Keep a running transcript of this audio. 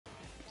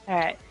All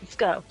right, let's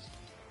go.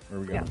 Where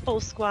we Yeah, going? full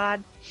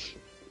squad.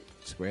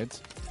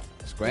 Squids?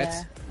 Yeah,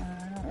 Squats?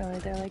 not really.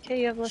 They're like,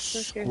 hey, you have less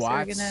work here, so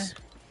we're gonna. Squats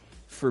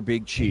for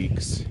big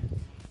cheeks.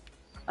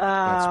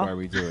 That's Oh. why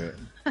we do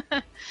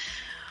it.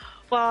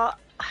 Well,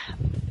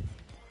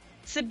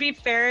 to be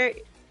fair,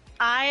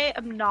 I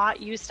am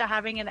not used to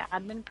having an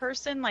admin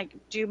person like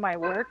do my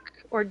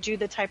work or do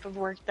the type of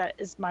work that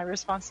is my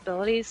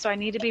responsibility. So I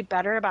need to be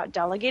better about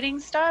delegating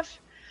stuff.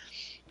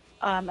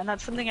 And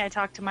that's something I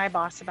talked to my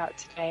boss about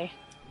today.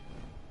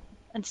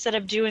 Instead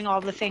of doing all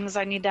the things,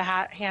 I need to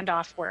hand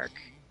off work.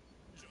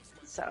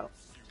 So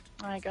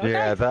I go, okay.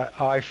 Yeah, that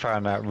I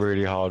found that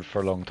really hard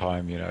for a long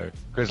time, you know,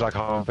 because like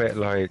I'm a bit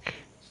like,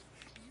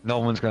 no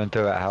one's going to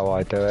do it how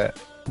I do it.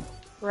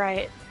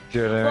 Right. Do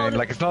you know what I Well, mean?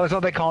 Like it's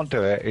not they can't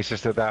do it. It's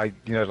just that they,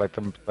 you know, like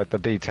the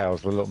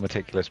details, the little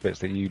meticulous bits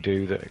that you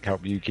do that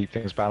help you keep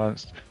things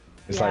balanced.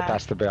 It's like yeah.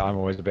 that's the bit I'm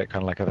always a bit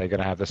kind of like, are they going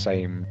to have the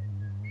same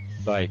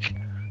like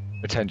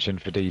attention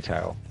for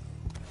detail?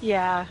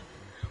 Yeah.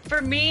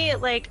 For me,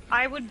 like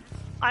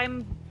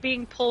I'm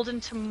being pulled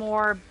into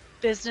more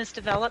business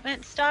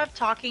development stuff,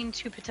 talking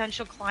to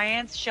potential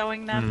clients,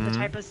 showing them the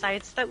type of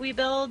sites that we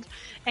build,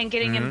 and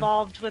getting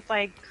involved with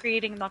like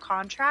creating the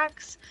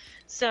contracts.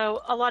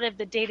 So a lot of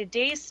the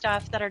day-to-day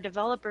stuff that our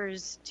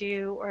developers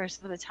do, or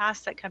some of the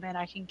tasks that come in,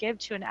 I can give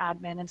to an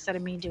admin instead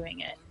of me doing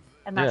it.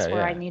 And that's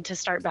where I need to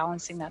start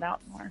balancing that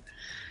out more.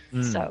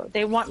 So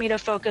they want me to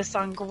focus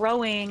on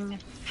growing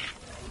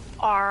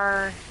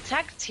our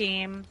tech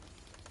team,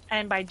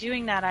 and by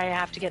doing that, I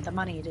have to get the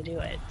money to do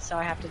it. So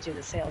I have to do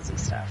the salesy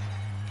stuff.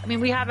 I mean,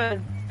 we have a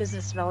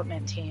business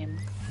development team,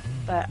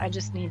 but I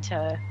just need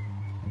to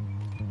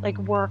like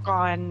work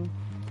on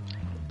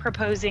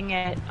proposing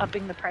it,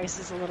 upping the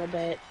prices a little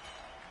bit,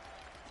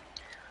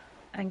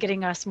 and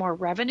getting us more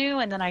revenue,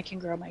 and then I can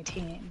grow my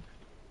team.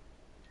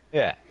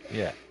 Yeah,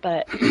 yeah.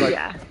 But Like,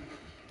 yeah,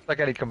 like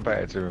any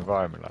competitive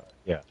environment, like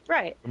yeah.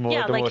 right. The more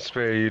Yeah, the like more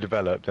sphere you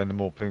develop, then the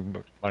more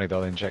money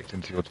they'll inject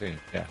into your team.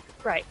 Yeah.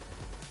 right.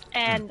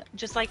 And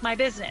just like my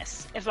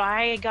business, if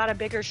I got a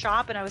bigger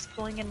shop and I was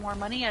pulling in more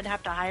money, I'd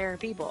have to hire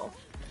people.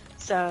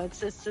 So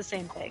it's the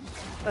same thing.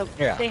 But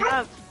Yeah.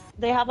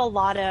 they have a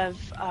lot of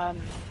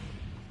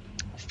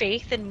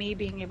faith in me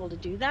being able to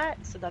do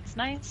that, so that's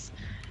nice.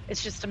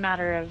 It's just a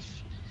matter of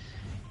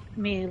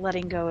me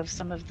letting go of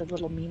some of the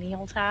little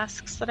menial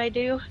tasks that I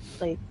do.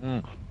 Like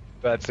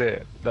That's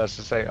it. That's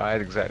the same. I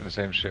had exactly the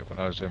same shit when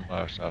I was doing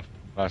my stuff.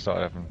 When I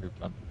started having people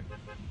under me.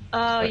 It's oh,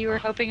 like, you were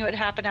hoping it would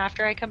happen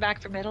after I come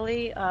back from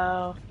Italy?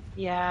 Oh,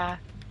 yeah.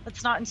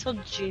 That's not until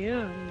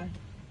June.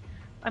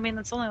 I mean,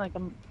 that's only like a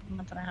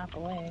month and a half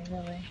away,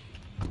 really.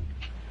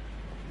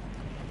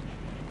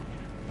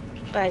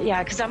 But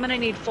yeah, because I'm going to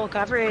need full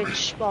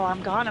coverage while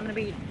I'm gone. I'm going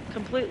to be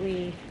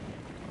completely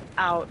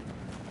out.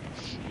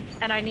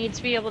 And I need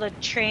to be able to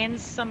train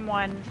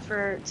someone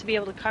to be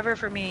able to cover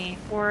for me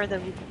for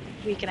the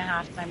week and a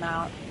half that I'm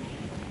out.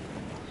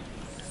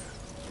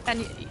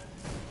 And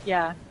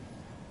yeah,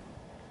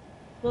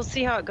 we'll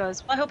see how it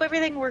goes. I hope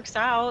everything works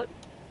out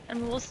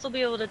and we'll still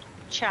be able to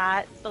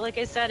chat. But like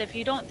I said, if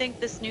you don't think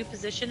this new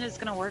position is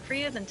going to work for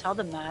you, then tell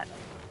them that.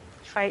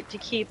 Fight to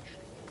keep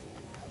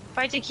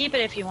it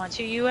if you want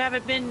to.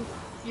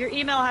 Your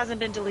email hasn't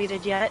been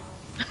deleted yet.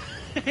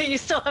 You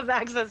still have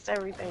access to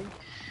everything.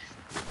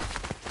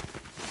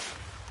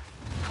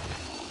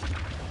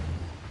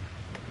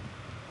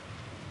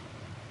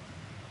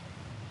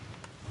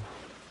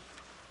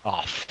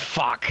 oh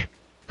fuck!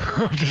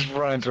 I'm just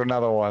run into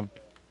another one.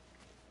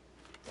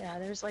 Yeah,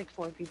 there's like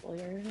 4 people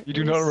here. You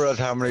do not realize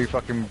how many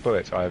fucking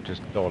bullets I have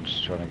just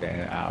dodged trying to get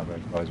it out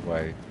of those guy's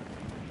way.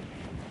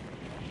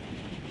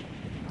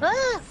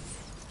 Ah!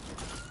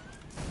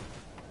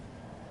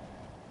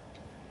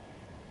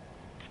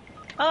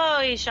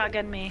 Oh, he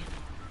shotgunned me.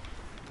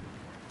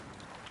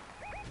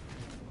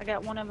 I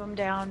got one of them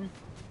down.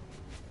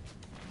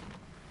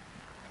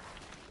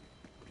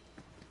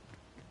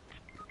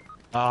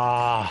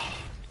 Ah,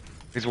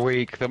 he's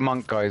weak. The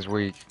monk guy is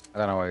weak. I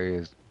don't know what he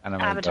is.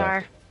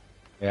 Avatar. Guy.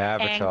 Yeah,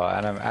 Avatar.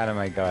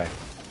 Anime guy.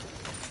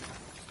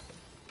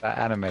 That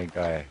anime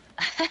guy.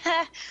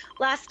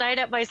 Last night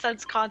at my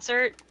son's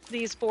concert,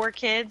 these 4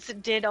 kids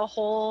did a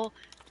whole,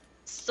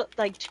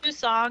 like 2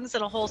 songs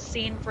and a whole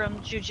scene from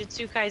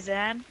Jujutsu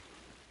Kaisen,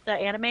 the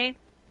anime.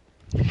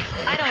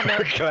 I don't know.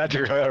 Glad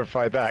you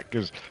clarified that,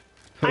 because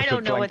I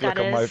don't know what that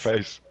is. On my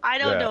face. I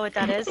don't know what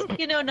that is.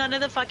 You know, none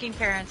of the fucking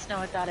parents know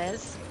what that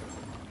is.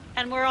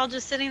 And we're all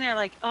just sitting there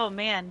like, oh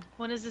man,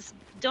 when is this?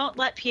 Don't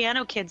let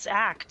piano kids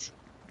act.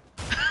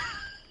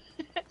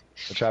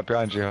 Watch out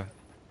behind you.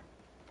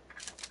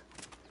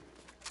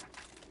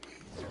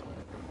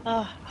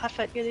 Oh,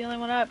 Hotfoot, you're the only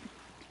one up.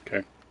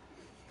 Okay.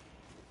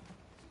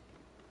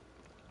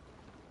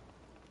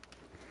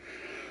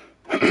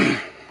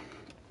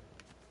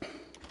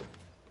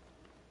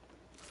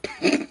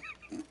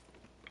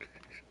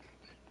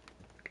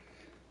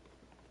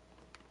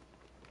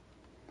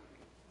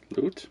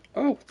 Loot?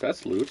 Oh,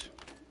 that's loot.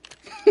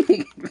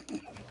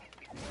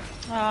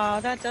 Oh,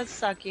 that does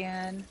suck,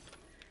 Ian.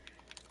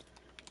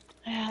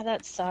 Yeah,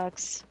 that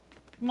sucks.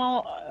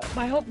 Well,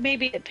 I hope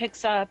maybe it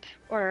picks up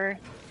or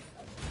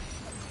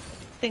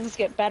things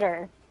get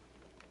better.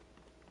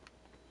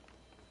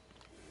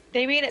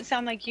 They made it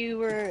sound like you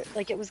were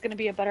like it was going to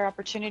be a better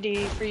opportunity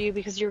for you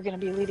because you were going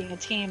to be leading a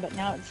team, but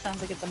now it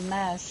sounds like it's a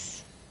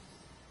mess.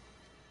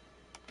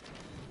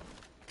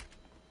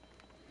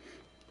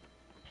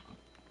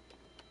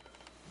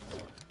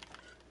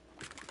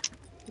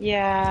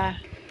 Yeah.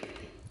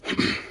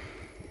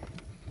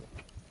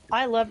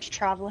 I loved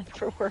traveling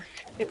for work.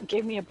 It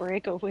gave me a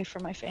break away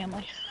from my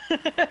family.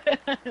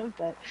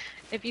 But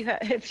if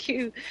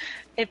you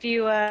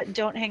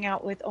don't hang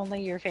out with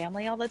only your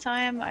family all the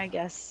time, I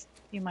guess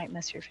you might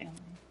miss your family.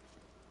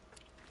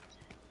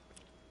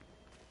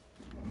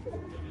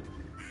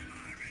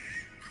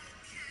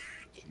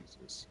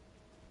 Jesus.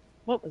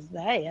 What was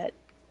that?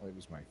 Oh, it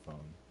was my phone.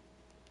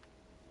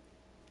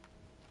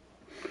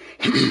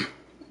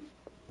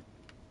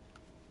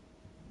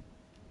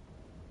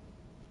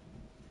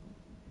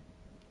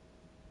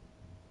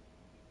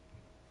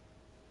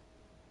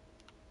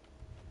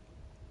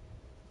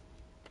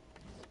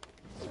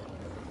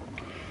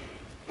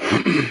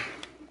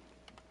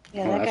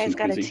 Yeah, Oh, that that's guy's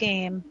got a noisy.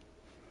 team.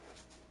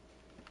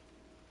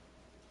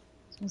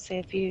 I was gonna say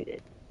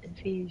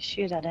if you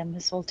shoot at him,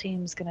 his whole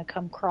team's gonna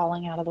come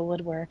crawling out of the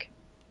woodwork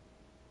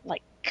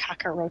like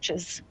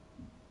cockroaches.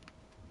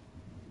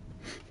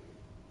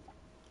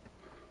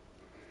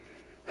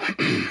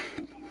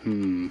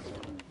 Hmm.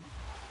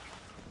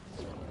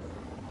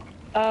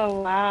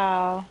 Oh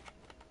wow.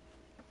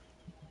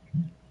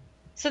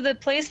 So the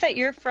place that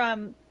you're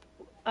from,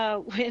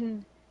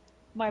 when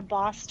my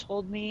boss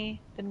told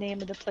me the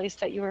name of the place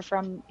that you were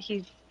from,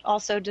 he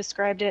also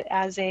described it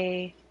as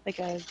a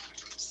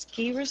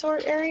ski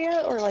resort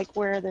area or like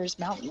where there's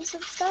mountains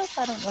and stuff.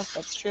 I don't know if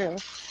that's true.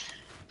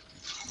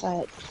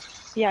 But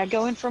yeah,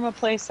 going from a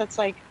place that's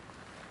like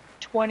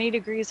 20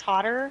 degrees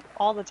hotter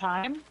all the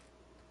time,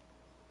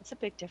 it's a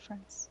big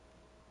difference.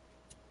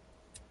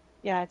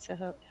 Yeah, it's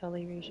a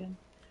hilly region.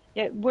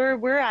 Yeah, where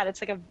we're at,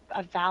 it's like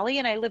a valley,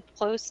 and I live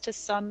close to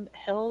some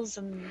hills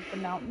and the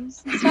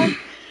mountains and stuff.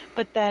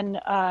 But then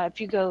if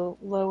you go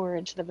lower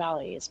into the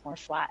valley, it's more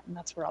flat, and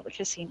that's where all the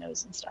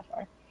casinos and stuff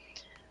are.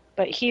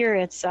 But here,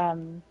 it's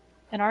in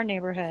our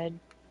neighborhood,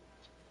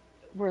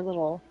 we're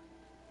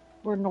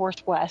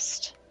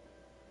northwest,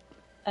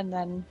 and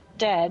then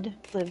Dead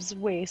lives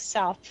way Way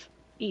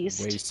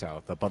southeast.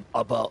 south,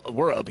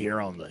 we're up here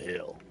on the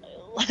hill.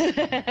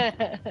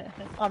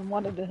 On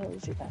one of the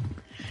hills, yeah.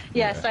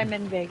 Yes, Yeah. I'm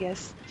in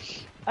Vegas.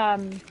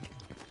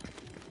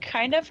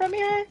 Kind of from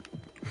here.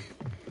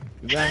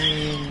 I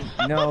mean,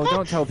 no,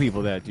 don't tell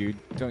people that, dude.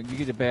 Don't you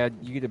get bad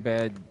juju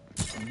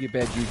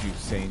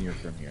saying you're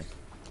from here.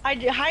 I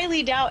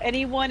highly doubt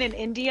anyone in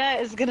India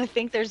is gonna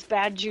think there's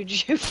bad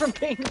juju from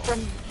being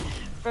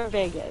from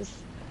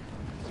Vegas.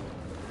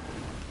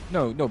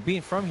 No,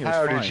 being from here is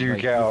How fine. did you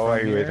Like, get you're from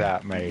away here, with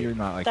that, mate? You're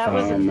not like That from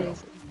was here.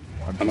 amazing.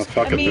 I'm a I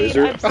fucking mean,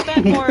 wizard. I've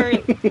spent more.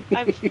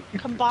 I've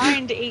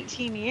combined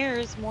 18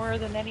 years more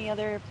than any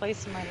other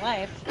place in my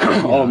life.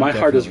 Oh, I'm my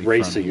heart is definitely from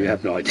racing. You here.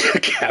 have no idea,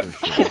 Cap.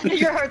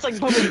 Your heart's like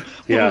boom, boom,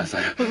 Yeah, boom, it's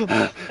like, boom.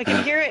 I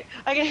can hear it.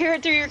 I can hear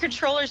it through your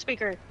controller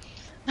speaker.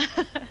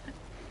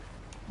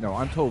 No,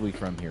 I'm totally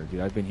from here,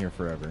 dude. I've been here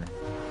forever.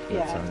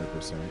 That's Yeah.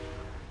 100%.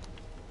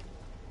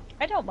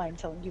 I don't mind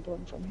telling people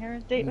I'm from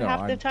here. They No,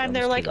 half the I'm time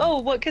they're just like, kidding. "Oh,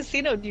 what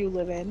casino do you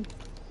live in?"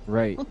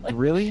 Right.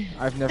 Really?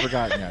 I've never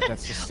gotten that.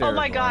 That's hysterical. Oh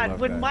my I God. love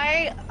When that.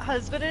 my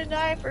husband and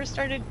I first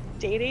started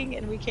dating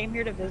and we came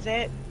here to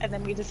visit and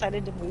then we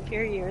decided to move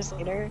here years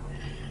later,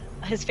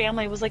 his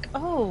family was like,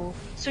 "Oh,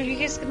 so you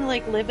guys gonna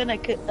like live in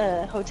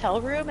a hotel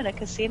room in a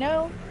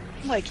casino?"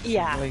 I'm like,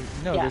 "Yeah." Like,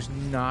 no, yeah. there's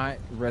not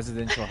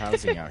residential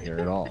housing out here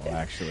at all,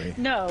 actually.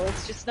 No,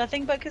 it's just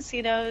nothing but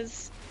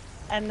casinos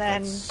and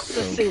then That's the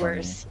so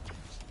sewers.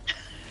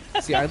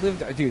 See, I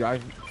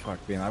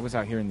was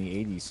out here in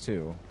the 80s,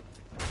 too.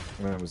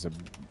 When I was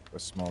a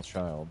small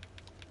child.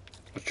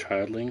 a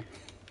childling.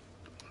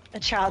 A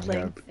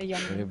childling, Yeah, a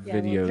young. they have Yeah,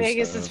 well, videos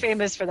Vegas is of-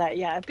 famous for that.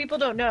 Yeah, people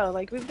don't know.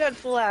 Like we've got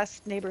full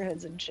ass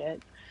neighborhoods and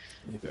shit.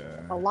 Yeah.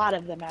 A lot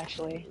of them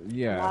actually.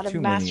 Yeah, A lot of too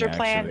many, master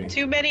plan. actually.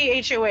 Too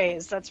many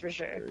HOAs, that's for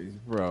sure.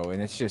 Bro,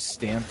 and it's just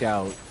stamped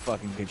out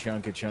fucking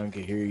ka-chunka,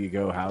 here you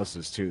go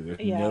houses, too. There's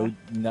Yeah.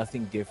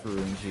 nothing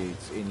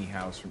differentiates any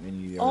house from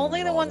any of the other. Only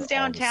They're the all- ones all the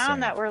downtown same.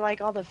 that were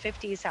like all the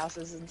 50s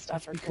houses and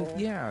stuff are Because, cool.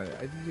 yeah,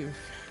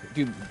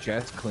 dude,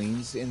 Jess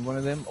cleans in one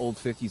of them old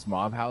 50s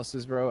mob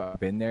houses, bro. I've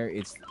been there.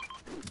 It's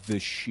the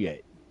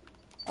shit.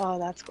 Oh,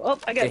 that's cool. Oh,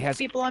 I got It has-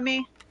 people on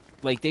me.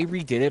 Like, they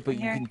redid it, but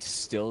you Here. can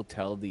still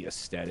tell the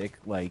aesthetic,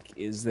 like,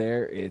 is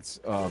there. It's,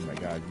 oh my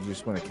god, you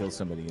just want to kill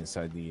somebody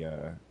inside the,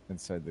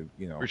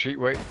 you know. Retreat,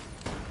 wait.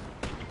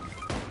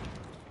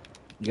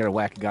 You gotta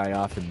whack a guy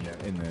off in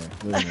the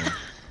living room.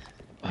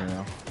 You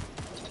know?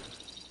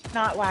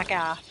 Not whack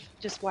off,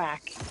 just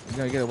whack.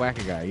 No, you gotta whack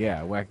a guy,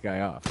 yeah, whack a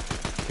guy off.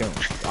 Kill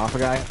him. Off a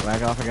guy,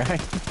 whack off a guy.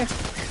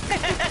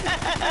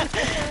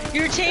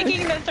 You're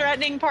taking the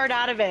threatening part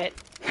out of it.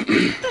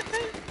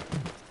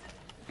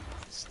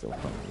 Still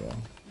funny,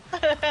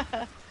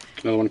 though.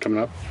 Another one coming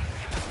up.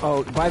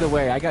 Oh, by the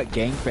way, I got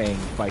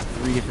gangbanged by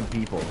 3 different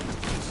people,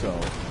 so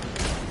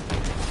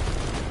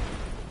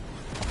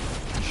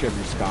you shove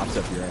your scops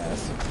up your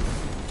ass.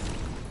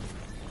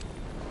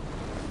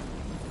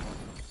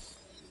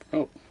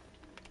 Oh.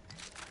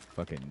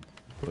 Fucking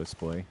puss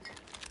boy.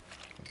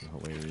 Fucking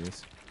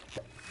hilarious.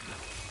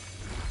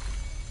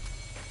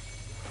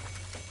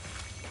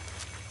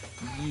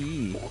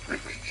 Yee.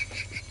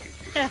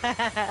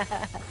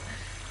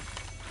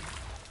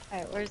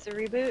 Alright, where's the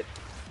reboot?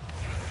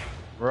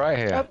 Right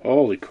here. Oh,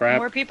 Holy crap.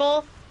 more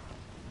people?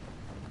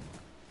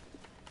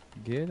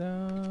 Get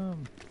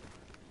 'em.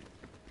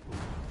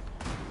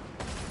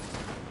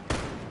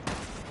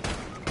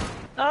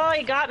 Oh,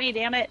 he got me,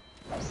 damn it.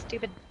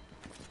 Stupid.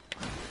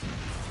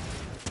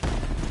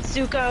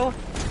 Zuko.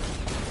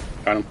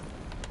 Got him.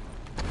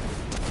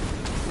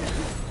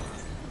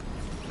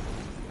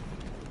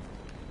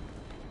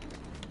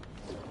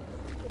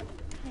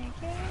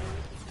 Okay.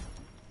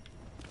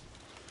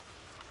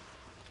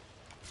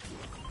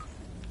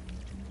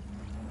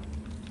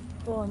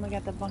 Cool, and we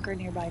got the bunker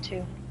nearby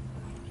too.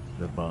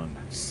 The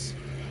bunks.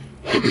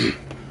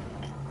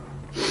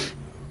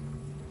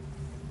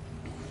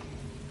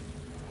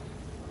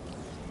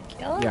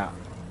 Kill it? Yeah,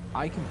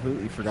 I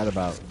completely forgot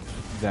about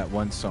that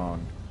one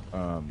song.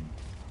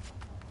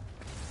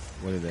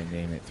 What did they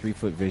name it? 3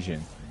 Foot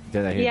Vision.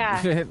 That I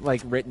had Yeah.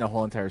 like written a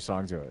whole entire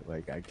song to it.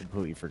 Like I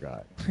completely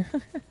forgot.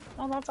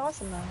 Oh, that's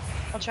awesome though.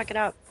 I'll check it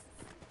out.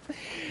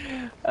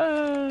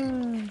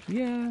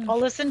 Yeah. I'll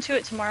listen to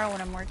it tomorrow when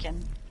I'm working.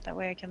 That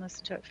way I can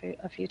listen to it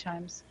a few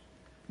times.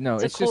 No,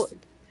 it's cool, just.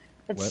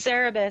 But What?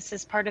 Cerberus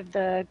is part of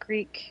the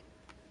Greek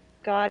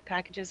god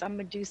packages. I'm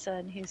Medusa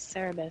and he's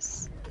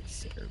Cerberus.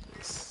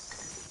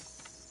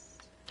 Service.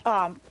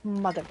 Oh,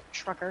 mother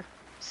trucker.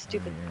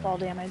 Stupid Yeah. fall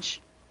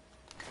damage.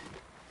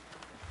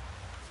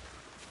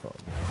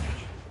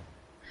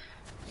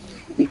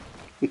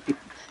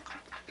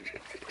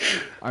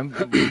 I'm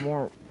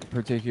more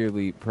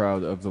particularly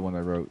proud of the one I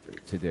wrote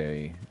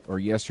today or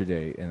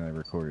yesterday, and I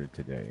recorded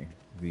today.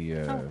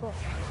 The Cool.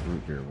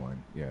 root beer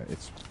one. Yeah,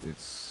 it's.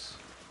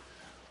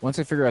 Once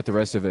I figure out the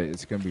rest of it,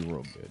 it's gonna be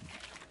real good.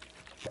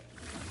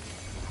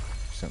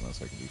 Something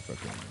else I can be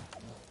fucking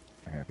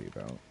happy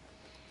about.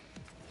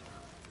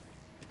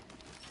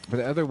 But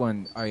the other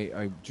one,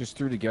 I just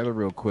threw together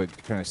real quick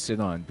to kind of sit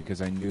on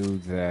because I knew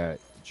that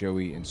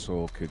Joey and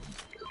Soul could,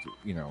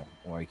 you know,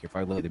 like if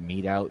I let the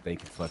meat out, they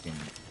could fucking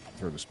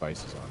throw the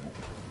spices on it.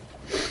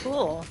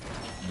 Cool.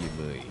 You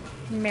boy.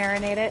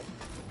 Marinate it.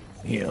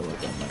 Yeah,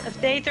 look at that.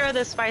 If they throw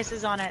the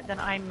spices on it, then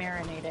I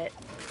marinate it.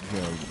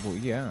 Yeah, well,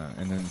 yeah,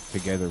 and then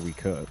together we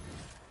cook.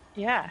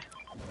 Yeah,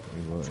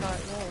 We would. that's how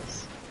it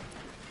rolls.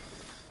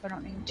 I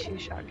don't need 2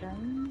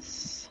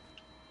 shotguns.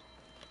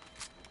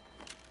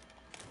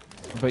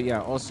 But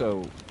yeah,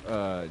 also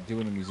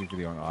doing a music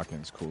video on Aachen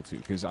is cool too,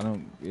 because I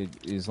don't.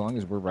 As long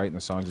as we're writing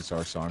the songs, it's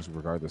our songs,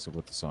 regardless of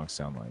what the songs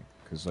sound like.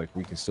 Because like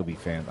we can still be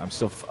fans. I'm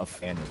still a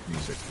fan of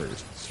music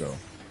first, so.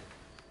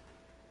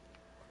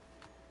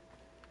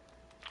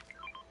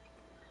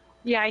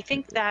 Yeah, I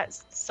think that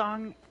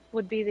song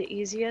would be the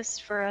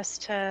easiest for us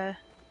to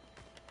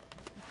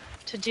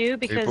do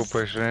People because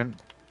pushing in.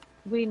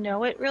 we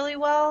know it really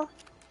well,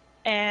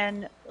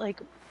 and like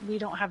we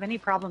don't have any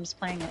problems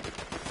playing it.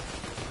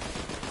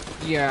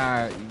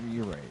 Yeah,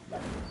 you're right.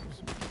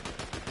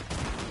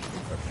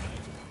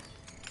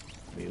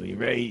 Really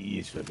right.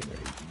 He's fucking right.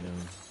 You know,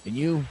 and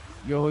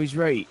you're always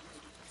right.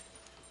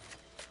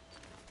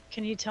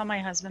 Can you tell my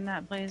husband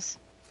that, please?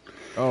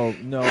 Oh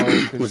no!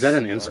 Was that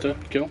an insta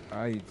kill?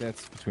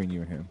 That's between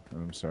you and him.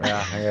 I'm sorry.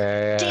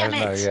 Yeah. Damn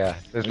No, it! yeah.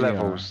 There's Yeah.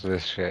 levels to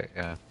this shit.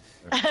 Yeah.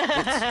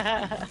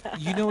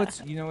 You know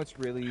what's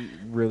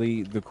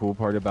really the cool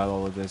part about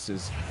all of this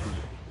is,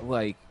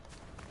 like,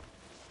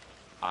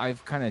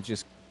 I've kind of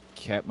just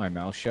kept my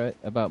mouth shut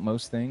about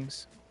most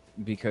things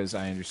because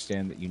I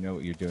understand that you know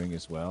what you're doing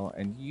as well,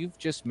 and you've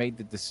just made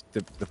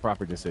the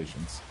proper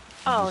decisions.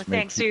 You Oh, just made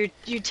thanks. So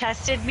you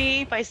tested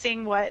me by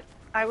seeing what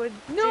I would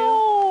do?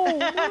 No,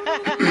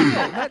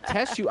 not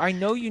test you. I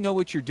know you know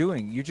what you're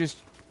doing. You're just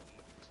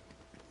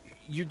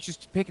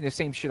picking the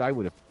same shit I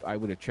would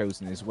have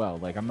chosen as well.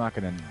 Like I'm not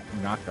gonna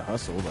knock the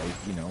hustle. Like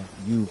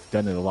you've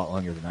done it a lot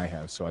longer than I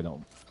have, so I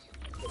don't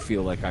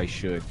feel like I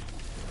should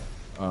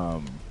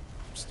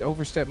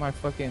overstep my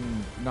fucking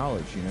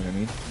knowledge. You know what I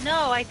mean?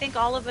 No, I think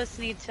all of us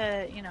need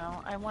to.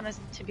 I want us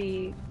to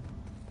be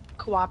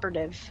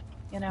cooperative.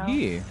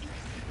 Yeah,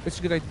 it's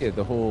a good idea.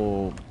 The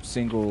whole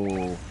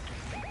single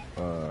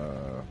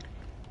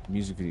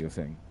music video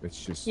thing.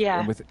 It's just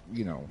Yeah.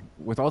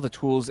 with all the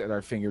tools at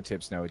our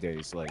fingertips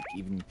nowadays. Like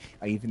even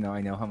though I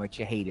know how much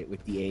you hate it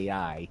with the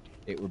AI,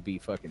 it would be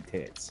fucking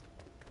tits.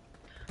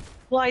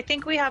 Well, I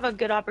think we have a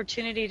good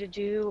opportunity to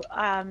do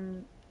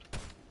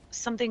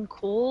something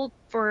cool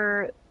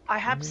I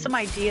have some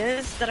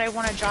ideas that I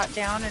want to jot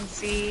down and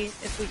see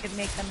if we could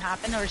make them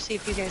happen or see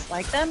if you guys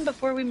like them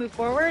before we move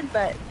forward.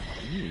 But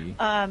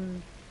I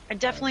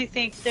definitely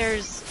think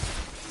there's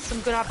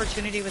some good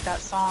opportunity with that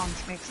song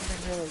to make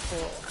something really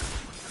cool.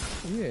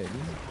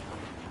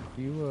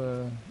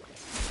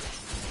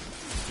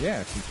 Yeah,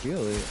 Yeah, if you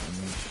feel it, I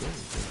mean, sure.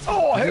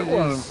 Oh, I hit It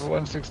one is- for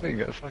 116.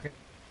 Get the fucking.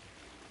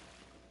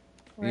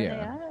 Where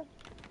Yeah. are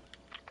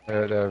they at?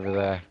 Heard over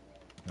there.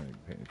 I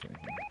didn't pay attention.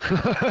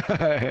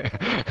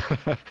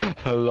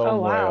 A long Oh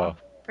way wow,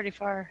 off. pretty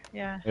far.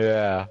 Yeah.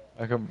 Yeah,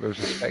 I can, it was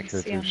a See 'em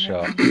speculative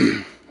shot.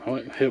 moving. I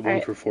hit one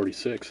Alright. for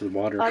 46. The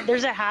water.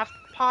 There's a half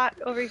pot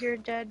over here,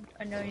 dead.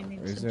 I know you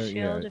need Is some there?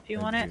 shield Yeah, if you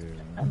I want it. do.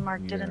 I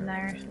marked it in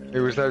there. It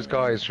was those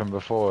guys from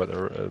before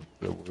that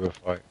we were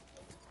fighting.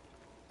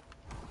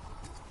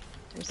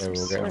 There's They some were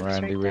getting slips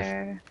randy right with.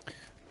 there.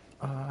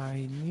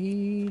 I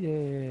need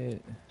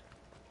it.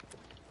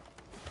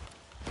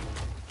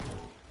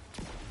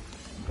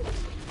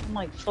 I'm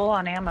like full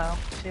on ammo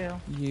too.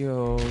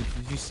 Yo,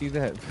 did you see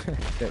that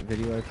that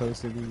video I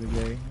posted the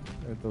other day?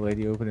 The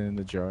lady opening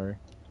the jar.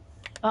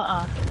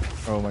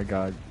 Oh my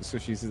god. So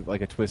she's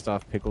like a twist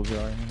off pickle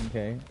jar,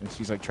 okay? And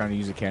she's like trying to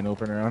use a can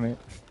opener on it.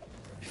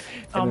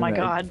 Oh And my then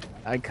god.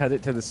 I cut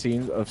it to the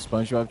scene of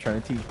SpongeBob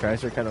trying to teach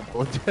Crash kind of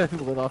pulled the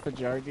lid off a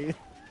jar, dude.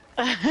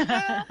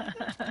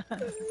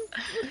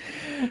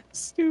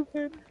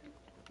 Stupid.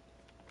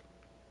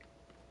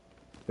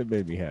 It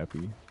made me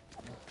happy.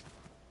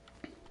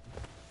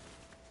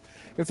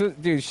 It's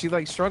dude, she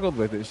like struggled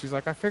with it. She's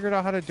like, I figured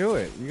out how to do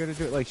it. You gotta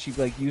do it. Like she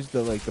like used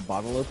the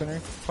bottle opener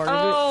part of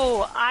it.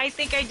 Oh, I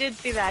think I did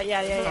see that.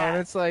 Yeah. And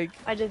it's like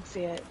I did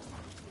see it.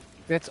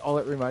 that's all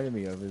it reminded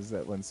me of is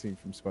that one scene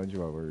from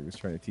SpongeBob where he was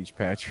trying to teach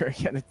Patrick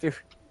how to do it.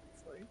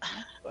 It's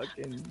like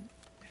fucking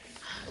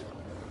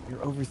you're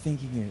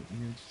overthinking it.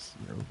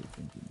 You're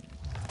overthinking it.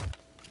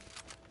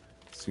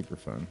 Super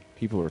fun.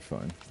 People are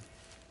fun.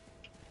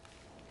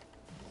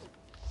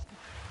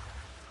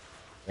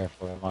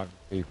 Careful, there might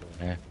be people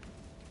in here.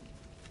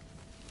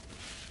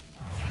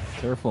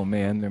 Careful,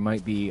 man. There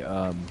might be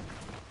others.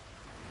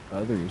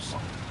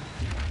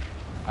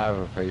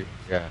 Other people,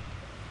 yeah.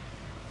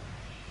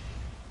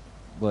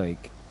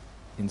 Like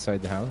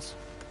inside the house.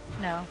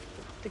 No,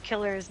 the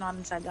killer is not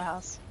inside the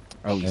house.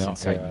 Oh, he's Yeah,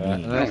 inside yeah,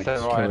 me. unless they're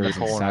right in the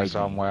Killer's corner inside me.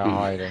 somewhere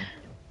hiding.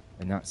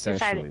 And not Inside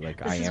sexually, it. like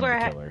This I is am where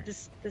the I killer.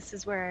 this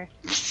is where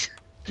this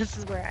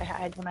is where I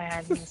hide when I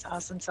hide in this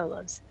house in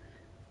solos.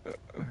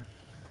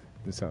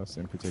 This house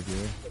in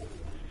particular.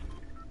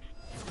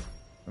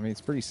 I mean,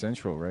 it's pretty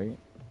central, right?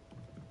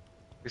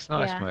 It's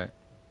nice, Yeah. mate.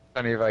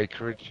 Plenty of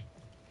acreage.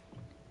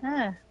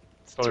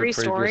 It's Solid 3 previous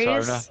stories.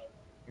 owner.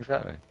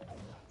 Exactly.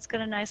 It's got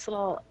a nice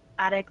little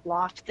attic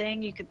loft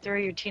thing you could throw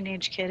your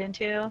teenage kid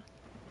into.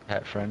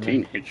 Pet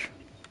friendly. Teenage.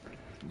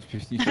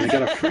 You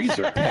got a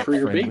freezer for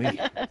your Friendly. baby.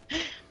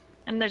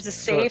 And there's a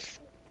safe.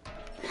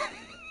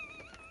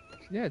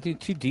 Yeah,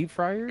 dude, 2 deep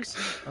fryers?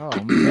 Oh,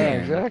 Yeah,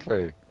 man.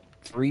 exactly.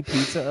 3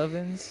 pizza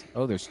ovens?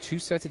 Oh, there's 2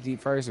 sets of deep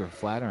fryers with a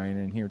flat iron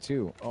in here,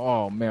 too.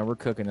 Oh, man, we're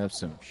cooking up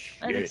some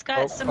And it's shit. got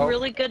Oh, some oh.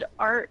 really good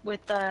art with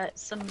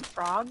some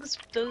frogs.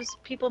 Those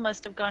people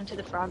must have gone to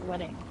the frog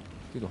wedding.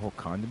 Dude, the whole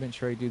condiment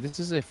tray, dude. This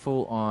is a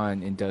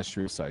full-on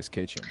industrial-sized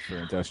kitchen for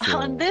industrial...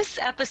 On this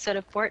episode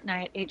of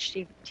Fortnite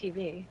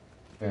HDTV,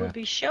 Yeah. we'll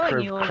be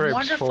showing you a Cribs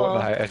wonderful,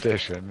 Fortnite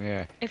edition,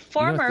 yeah. a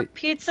former the-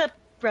 pizza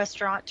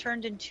restaurant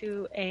turned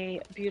into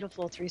a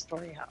beautiful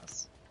 3-story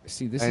house.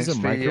 See, this And is a it's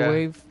the,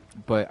 microwave,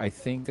 but I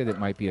think that it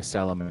might be a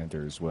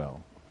salamander as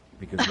well.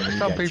 Because we need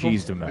Some that people-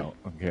 cheese to melt,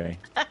 okay?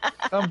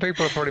 Some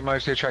people are probably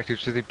mostly attracted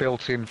to the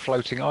built-in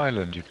floating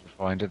island you can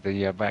find at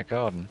the back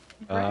garden.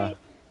 Right?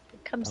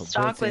 It comes Oh,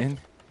 stocked with built-in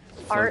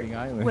art floating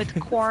island. with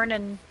corn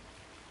and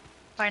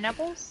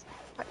pineapples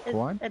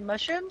Corn? and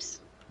mushrooms.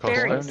 Costs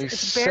Berries. only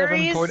It's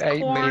berries, 7.8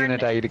 million corn, a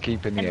day to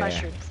keep in the and air.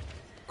 mushrooms.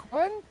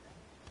 Corn?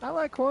 I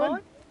like corn.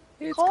 Corn?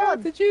 It's Corn.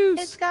 got the juice.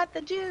 It's got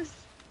the juice.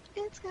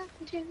 It's got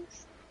the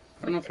juice.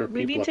 I don't know if there are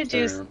We people need to up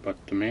do there,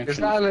 but the Is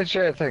mansion. that a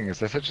legit thing? Is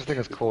there such a thing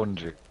as corn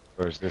juice?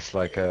 Or is this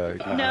like a...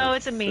 No,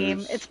 it's a meme.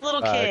 there's- It's a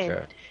little kid,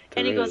 Okay.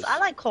 and he There goes, is. "I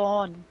like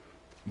corn."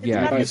 You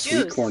Yeah, got can buy the sweet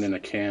juice. corn in a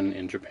can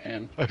in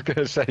Japan. I was going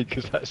to say,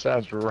 because that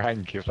sounds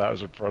rank if that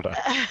was a product.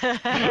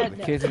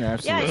 the kid's an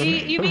absolute... Yeah,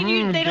 you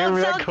mean they Give don't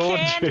me sell that corn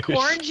canned juice.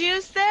 corn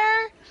juice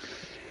there?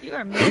 You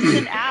are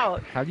missing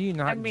out. How do you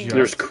not I mean- just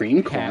There's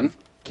cream corn. have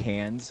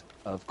cans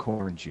of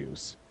corn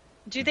juice?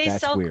 Do they That's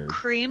sell weird.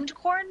 creamed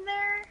corn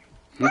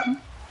there?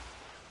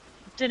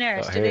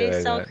 Daenerys, Oh, do here they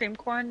they sell go. creamed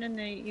corn in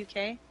the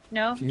UK?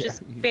 No? Yeah,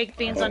 Just you- baked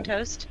beans on Oh.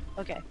 toast?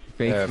 Okay.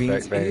 Baked Yeah,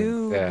 beans? baked beans,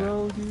 Ew, yeah.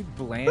 bro, dude,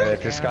 bland Yeah, ass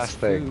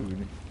disgusting.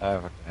 food. I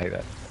fucking hate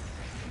that.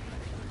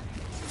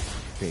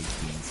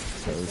 Baked beans.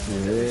 So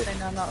I good.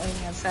 know I'm not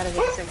leaving on Saturday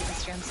because I'm going to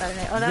stream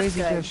Saturday. Oh, You that's guys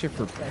eat that good. shit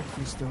for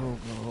breakfast, though,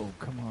 bro.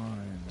 Come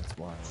on, that's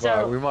wild. So-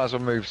 Right, we might as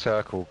well move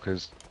circle,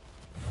 because...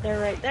 They're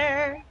right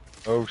there.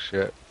 Oh,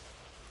 shit.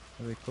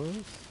 Are they close?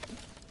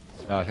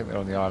 No, I think they're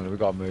on the island. we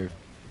got to move.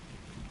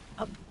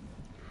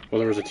 Well,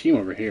 there was a team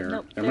over here.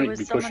 Nope, There there might was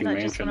be someone pushing that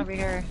just mansion. went over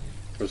here.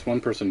 There's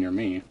one person near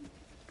me.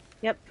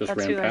 Yep, Just that's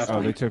ran who I past saw.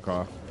 Oh, they took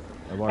off.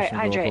 I watched Alright, them go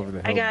up hydrate. over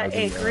the I hill. got by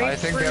a the, great- I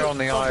think they're on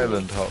the Grapefruit.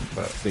 island, Hop,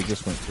 but... They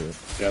just went to it.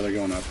 Yeah, they're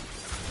going up.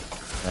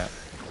 Yeah.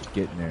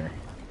 Getting there.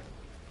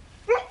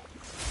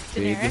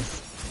 Big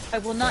Daenerys, I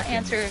will not fucking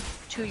answer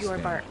to your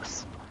stand.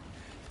 barks.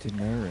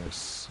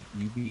 Daenerys,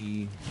 you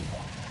be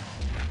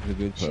The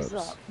good She's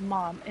pups.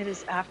 Mom, it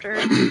is after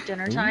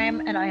dinner time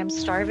and I am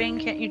starving.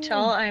 Can't you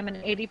tell? I am an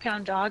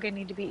 80-pound dog. I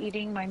need to be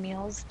eating my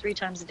meals 3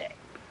 times a day.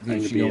 I need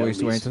Dude, to she be gonna at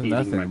waste away least into eating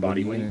nothing. my What are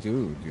body you gonna weight.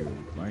 do,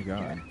 dude? My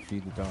God,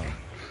 feed the dog.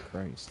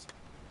 Christ,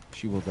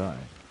 she will die,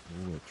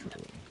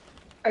 literally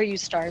Are you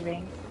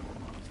starving?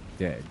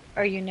 dead.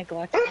 Are you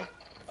neglected?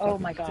 Oh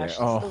my Fucking gosh,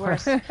 dead.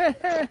 this is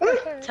the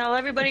worst. Tell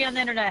everybody on the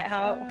internet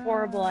how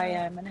horrible I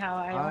am and how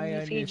I I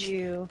only feed understand.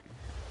 you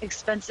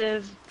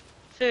expensive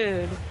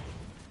food.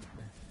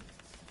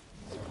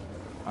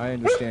 I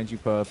understand you,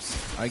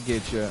 pups. I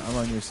get you. I'm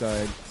on your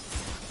side.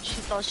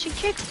 She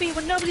kicks me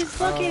when nobody's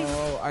looking.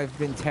 Oh, I've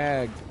been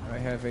tagged. I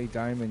have a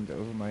diamond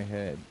over my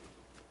head.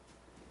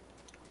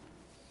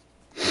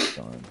 It's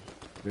gone.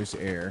 There's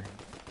air.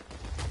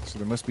 So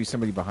there must be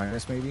somebody behind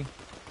us, maybe?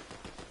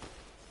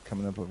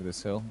 Coming up over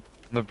this hill.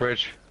 On the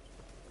bridge.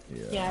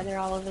 Yeah, they're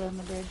all over on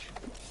the bridge.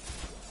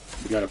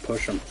 You gotta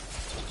push them.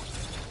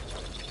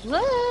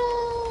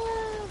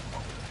 Whoa!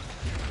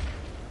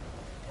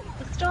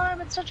 The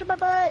storm, it's touching my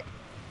butt.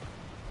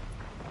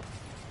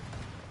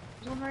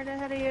 There's one right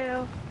ahead of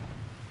you.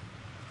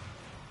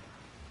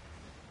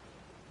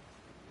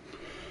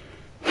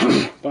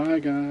 Bye,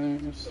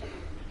 guys.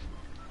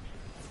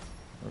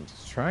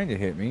 It's trying to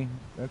hit me.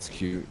 That's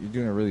cute. You're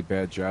doing a really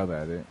bad job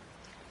at it.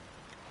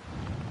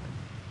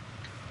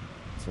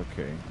 It's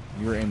okay.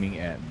 You were aiming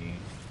at me,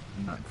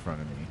 not in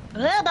front of me.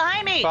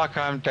 Behind me! Fuck,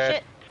 I'm dead.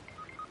 Shit.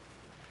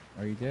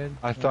 Are you dead?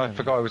 I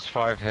forgot it was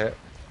 5 hit.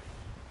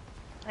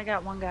 I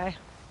got one guy.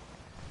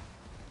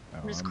 Oh,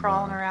 I'm just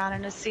crawling not. around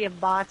in a sea of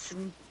bots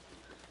and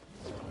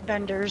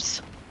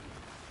vendors.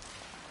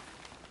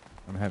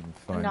 I'm having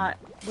fun. Not.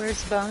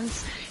 Where's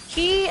Bones?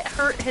 He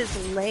hurt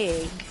his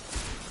leg,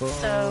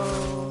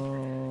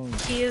 so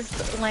he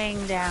is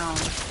laying down.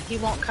 He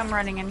won't come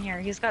running in here.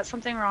 He's got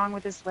something wrong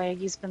with his leg.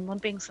 He's been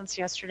limping since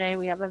yesterday.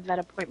 We have a vet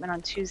appointment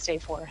on Tuesday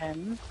for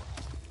him.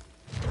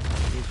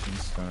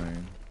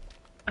 Wittgenstein.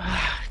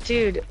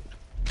 Dude,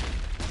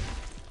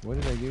 What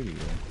did I do to you?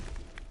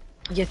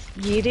 you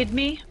yeeted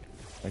me?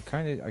 I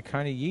kind of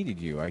yeeted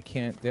you. I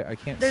can't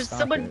There's stop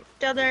someone it.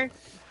 down there.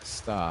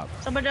 Stop.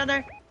 Someone down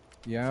there.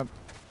 Yep.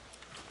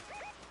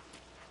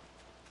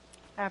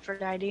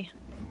 Aphrodite.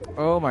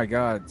 Oh my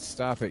God!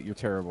 Stop it! You're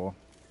terrible.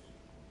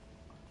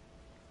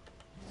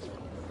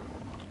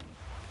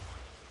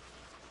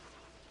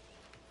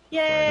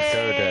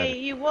 Yay!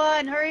 You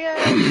won! Hurry up!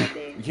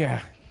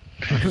 Yeah.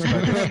 I'm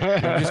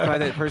just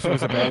glad that person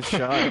was a bad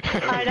shot.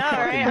 I know,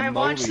 right? I Fucking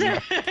watched moly.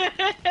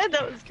 it.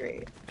 That was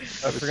great. I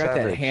forgot that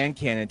savage. hand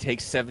cannon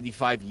takes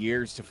 75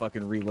 years to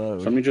fucking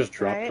reload. Somebody just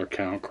dropped Right?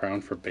 their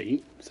crown for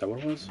bait? Is that what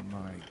it was? Oh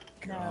my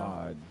No.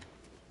 God.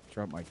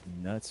 Drop my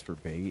nuts for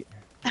bait.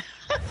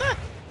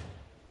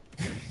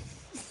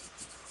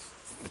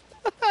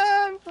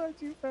 I'm glad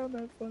you found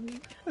that funny.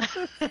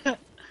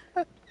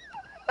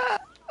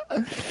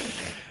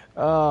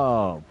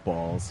 Oh,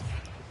 balls.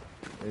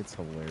 It's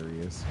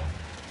hilarious.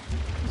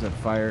 Is that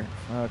fire?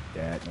 Fuck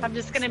that. I'm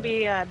just gonna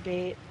be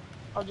bait.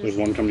 I'll There's just.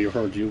 one coming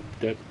towards you,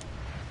 dead.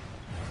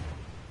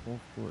 Well,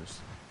 of course.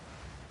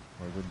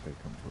 Why wouldn't they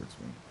come towards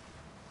me?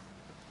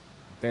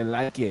 They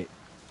like it.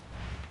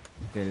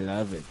 They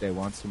love it. They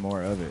want some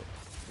more of it.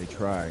 They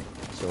try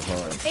so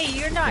hard. Hey,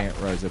 you're They not can't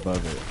rise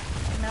above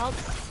it.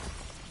 melts.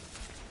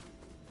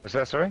 Was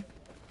that sorry?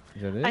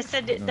 Is that it? I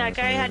said No, that that's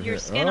guy over had your here.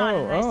 skin on,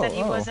 and I said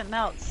he oh. wasn't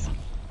melts.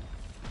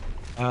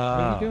 What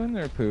are you doing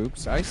there,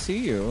 Poops? I see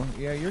you.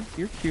 Yeah,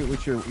 you're cute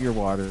with your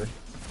water.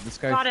 This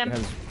guy Got him.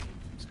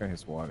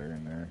 has water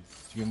in there.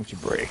 Did you get him with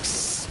your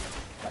bricks?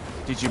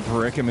 Did you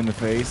brick him in the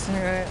face?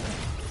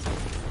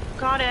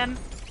 Got him.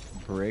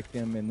 Bricked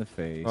him in the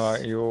face.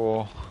 Right,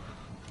 you're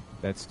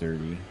That's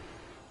dirty.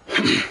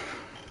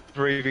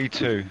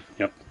 3v2.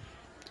 Yep.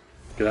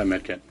 Get that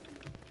medkit.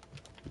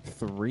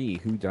 3.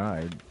 Who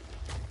died?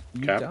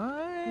 You Cap?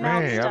 died? Me,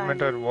 Mouse I haven't died.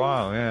 done in a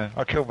while, yeah.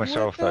 I killed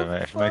myself What though, the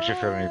mate, if it makes you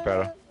feel any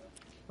better.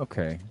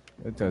 Okay,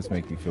 it does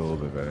make me feel a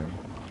little bit better.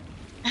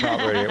 Not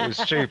really, it was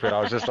stupid. I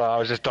was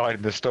just dying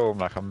in the storm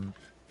like I'm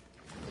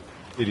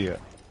idiot.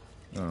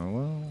 Oh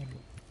well,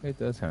 it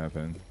does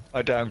happen.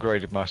 I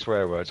downgraded my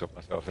swear words of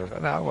myself. I was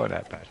like, no, it wasn't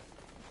that bad.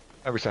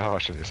 Don't be so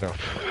harsh on yourself.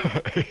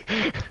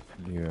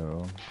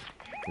 Yo,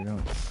 they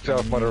don't.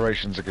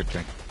 Self-moderation's a good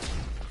thing.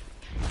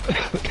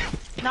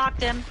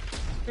 Knocked him.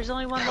 There's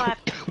only one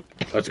left.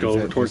 Let's go Is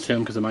over that towards just- him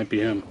because it might be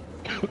him.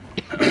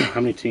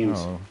 How many teams?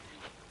 Oh,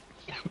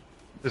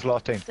 This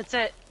last team. That's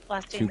it.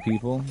 Last 2 team.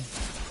 people.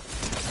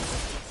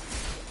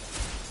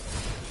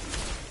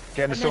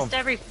 Get in I the storm. missed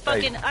every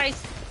fucking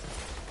ice.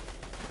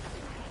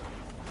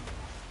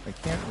 I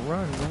can't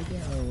run right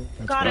now.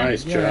 That's Got him. fine.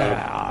 Nice job.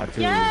 Yeah,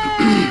 dude.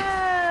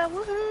 Yeah!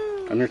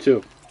 Woohoo! I'm here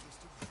too.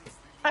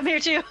 I'm here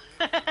too.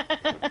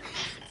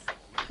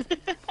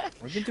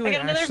 We've been I doing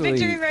got another actually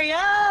victory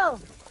royale.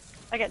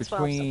 I got 12 so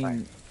far.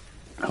 between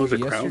How's the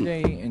crown?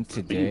 yesterday and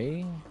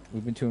today.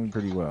 We've been doing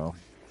pretty well.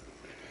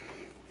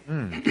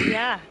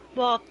 Yeah.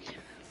 Well,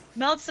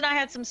 Melts and I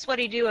had some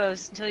sweaty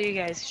duos until you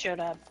guys showed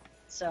up.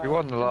 So We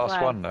won the I'm last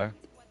glad. one though.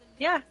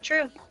 Yeah,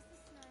 true.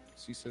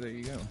 See, so there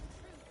you go.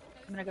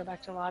 I'm gonna go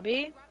back to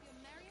lobby.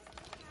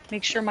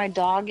 Make sure my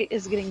dog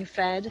is getting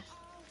fed,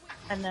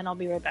 and then I'll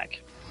be right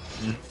back.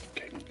 Okay,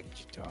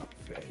 get your dog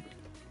fed.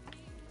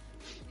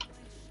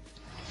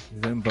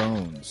 Them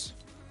bones.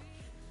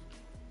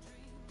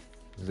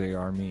 They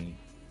are me.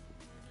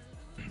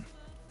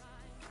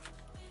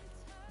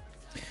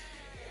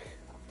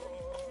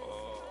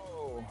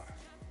 Oh.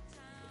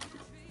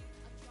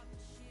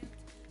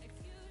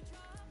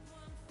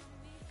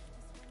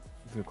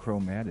 The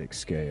chromatic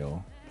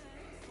scale.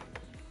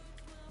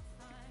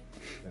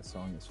 That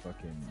song is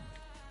fucking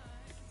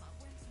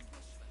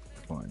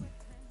fun.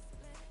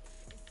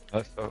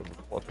 That's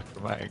what the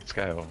chromatic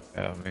scale.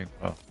 Yeah, I mean,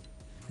 well,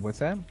 What's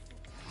that?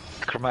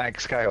 chromatic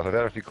scale. I don't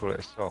know if you call it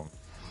a song.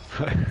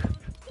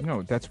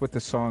 No, that's what the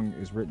song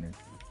is written in.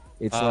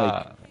 It's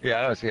like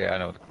yeah, I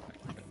know.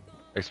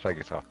 I used to play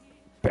guitar.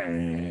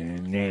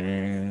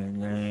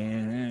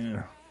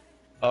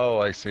 Oh,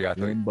 I see. I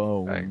think.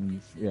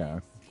 bones. Yeah.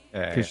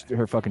 Yeah, Because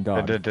her fucking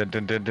dog.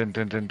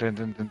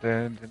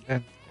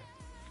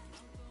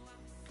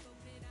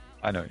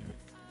 I know you.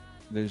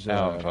 There's Oh,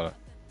 I'm trying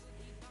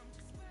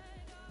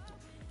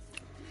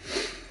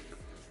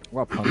a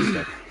lot of punk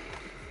stuff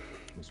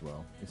as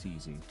well. It's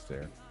easy. It's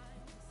there.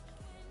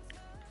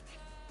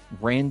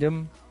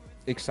 Random,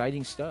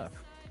 exciting stuff.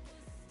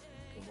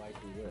 The life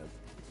we live.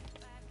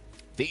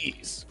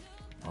 These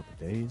are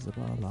the days of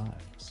our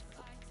lives.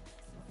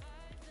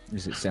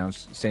 As it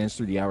stands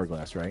through the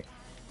hourglass, right?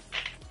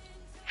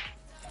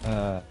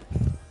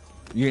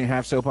 You didn't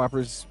have soap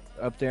operas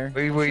up there?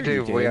 We Sure do.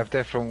 you We did. have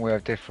different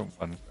ones.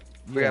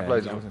 We Yeah, have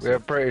loads I was of. gonna We say.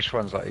 have British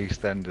ones like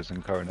EastEnders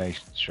and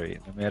Coronation Street,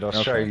 and we had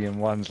Australian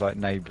ones like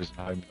Neighbours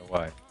and Home and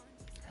Away.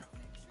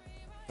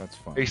 That's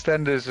fun.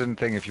 EastEnders and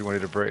thing if you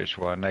wanted a British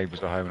one, Neighbours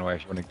or Home and Away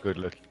if you wanted good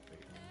looking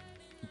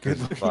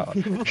people.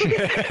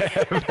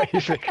 Yeah,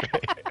 basically.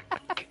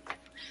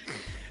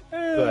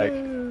 Like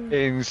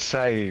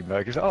insane.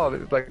 Like it's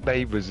like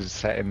Neighbours is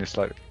set in this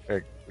like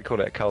we call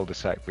it a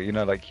cul-de-sac, but you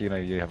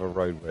have a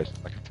road where it's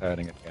like a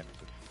turning at the end.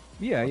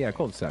 Yeah,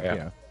 cul-de-sac,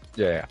 Yeah.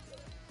 Yeah.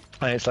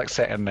 And it's like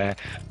set in there,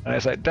 and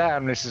it's like,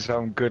 damn, this is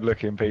some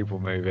good-looking people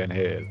move in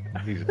here.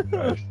 Jesus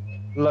Christ.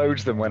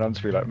 Loads of them went on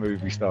to be like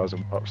movie stars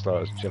and pop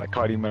stars and shit, like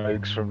Kylie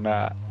Minogue from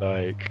that,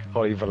 like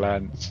Holly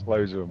Valance,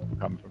 loads of them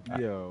come from that.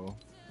 Yo.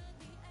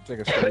 It's like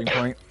a starting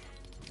point,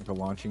 like a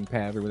launching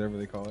pad or whatever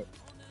they call it.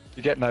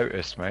 You get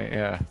noticed, mate,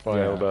 yeah, by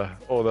Yeah.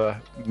 all the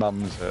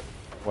mums at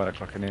 1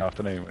 o'clock in the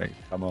afternoon when it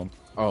come on.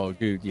 Oh,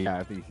 dude, yeah,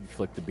 I think you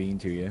flick the bean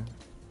to you.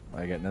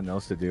 I got nothing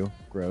else to do.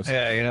 Gross.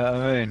 Yeah, you know what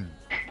I mean?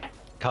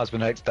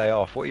 Husband next day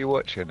off, what are you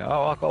watching?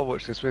 Oh, I'll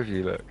watch this with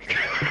you, look.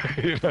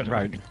 You know,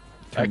 Right. that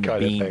Turn the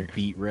kind of bean thing.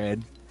 beet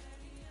red.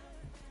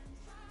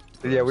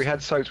 Yeah, we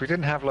had soaps. We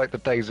didn't have like the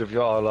Days of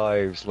Our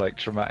Lives, like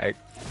traumatic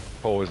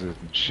pauses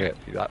and shit.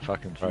 That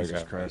fucking program.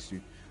 Jesus Christ,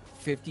 dude.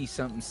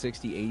 50-something,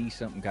 60,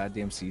 80-something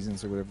goddamn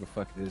seasons or whatever the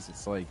fuck it is.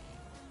 It's like,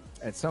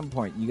 at some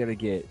point, you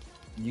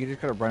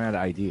just gotta run out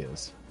of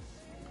ideas.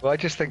 Well, I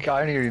just think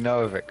I only really know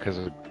of it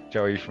because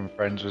Joey from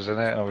Friends was in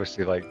it, and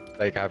obviously, like,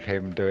 they have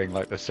him doing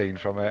like the scene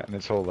from it, and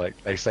it's all like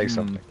they say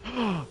something,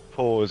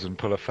 pause and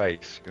pull a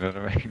face. You know what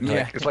I mean?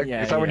 Like,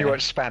 Yeah, it's like when you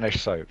watch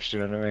Spanish soaps.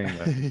 You know what I mean?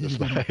 Like,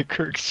 it's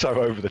like so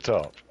over the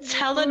top.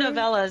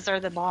 Telenovelas are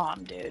the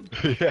bomb, dude.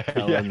 Yeah, it's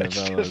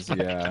Telenovelas, just like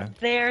yeah.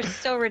 They are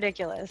so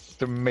ridiculous.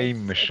 the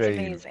meme machine.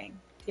 It's amazing.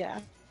 Yeah.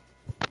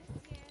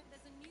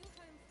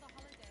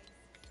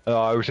 Oh,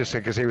 I was just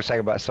saying because he was saying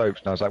about soaps,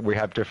 and I was like, we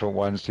have different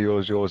ones to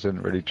yours. Yours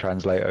didn't really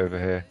translate over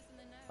here.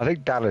 I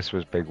think Dallas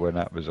was big when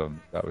that was on.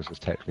 That was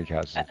just technically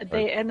as a soap.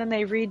 And then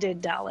they redid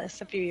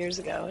Dallas a few years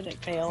ago, and it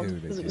failed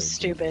Dude, because it did, was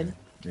stupid.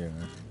 Yeah.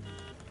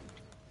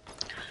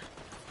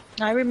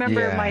 I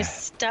remember Yeah. my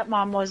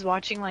stepmom was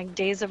watching like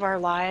Days of Our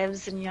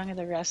Lives and Young and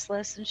the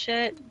Restless and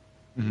shit.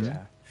 Mhm. Yeah.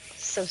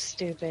 So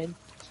stupid.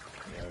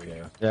 Oh,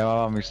 yeah. Yeah, my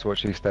mum used to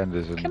watch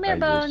EastEnders and Come here,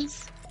 Neighbours.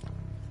 Bones.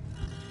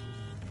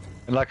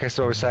 And like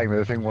I was saying,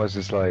 the thing was,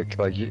 is like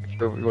you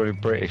got a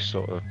British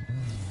sort of,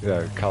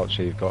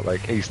 culture. You've got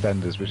like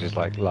EastEnders, which is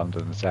like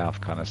London and South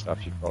kind of stuff.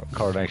 You've got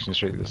Coronation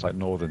Street, that's like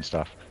northern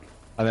stuff.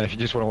 And then if you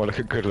just want to look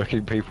at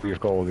good-looking people, you've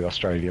got all the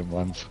Australian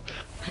ones.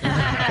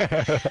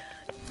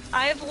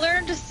 I've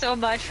learned so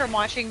much from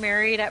watching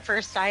Married at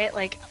First Sight,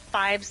 like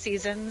 5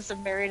 seasons of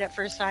Married at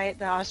First Sight,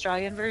 the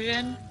Australian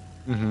version.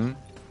 Mm-hmm.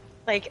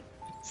 Like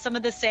some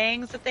of the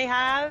sayings that they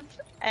have,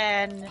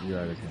 and You're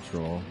out of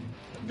control.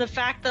 the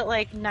fact that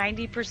like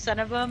 90%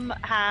 of them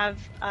have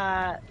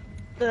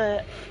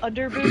the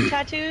underboob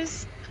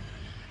tattoos.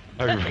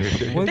 Oh,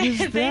 really? What They- is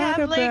they that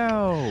have, like,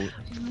 about?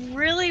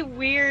 Really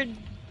weird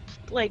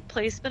like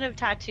placement of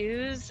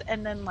tattoos,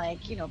 and then like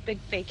big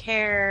fake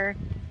hair,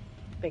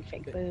 big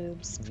fake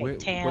boobs, fake What-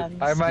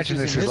 tans. I imagine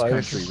in this is like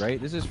country,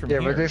 right? This is from Yeah,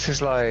 here. but this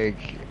is like,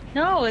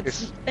 No,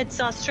 it's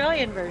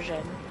Australian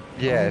version.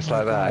 yeah, Oh it's my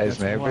like God, that,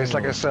 isn't that's it? But it's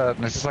like a wild.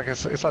 certain. It's like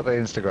the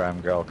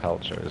Instagram girl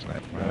culture, isn't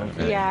it?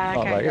 Yeah,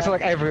 Not like, it's kinda.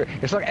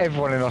 like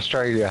everyone in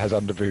Australia has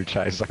underboob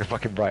tattoos. It's like a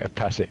fucking rite of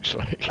passage.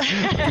 Like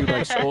Dude,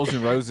 like skulls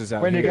and roses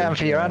out when you're here. going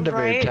for your underboob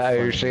Right?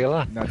 tattoo,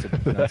 Sheila. Not to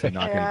knock Yeah,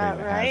 anybody that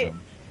right? has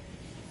them.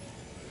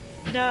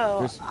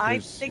 No, I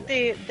There's think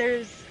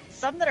there's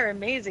some that are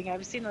amazing.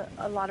 I've seen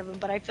a lot of them,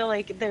 but I feel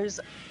like there's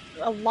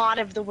a lot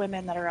of the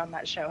women that are on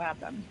that show have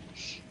them.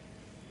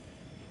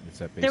 it's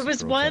that There basic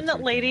was girl one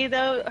tattoo lady thing.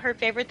 though, her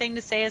favorite thing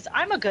to say is,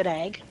 "I'm a good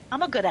egg.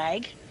 I'm a good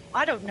egg.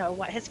 I don't know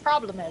what his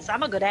problem is.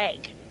 I'm a good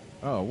egg."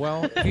 Oh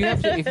well,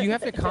 if you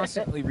have to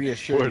constantly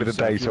reassure Word of the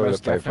day, yourself, you're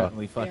most toilet paper.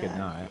 definitely fucking Yeah.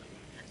 not.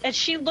 And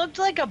she looked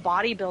like a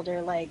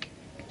bodybuilder. Like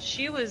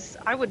she was.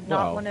 I would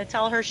not Well, want to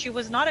tell her she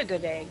was not a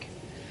good egg.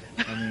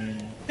 I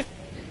mean,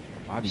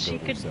 She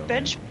could bodybuilders though,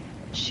 bench. man.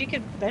 She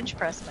could bench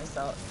press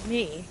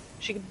me.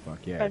 She could Fuck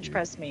yeah, bench dude.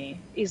 press me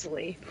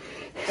easily,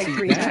 like See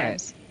 3 that?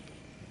 times.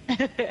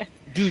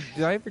 Dude,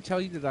 did I ever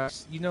tell you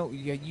that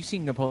you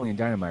seen Napoleon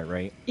Dynamite,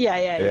 right?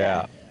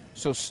 Yeah.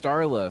 So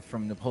Starla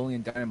from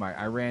Napoleon Dynamite,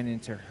 I ran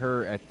into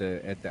her at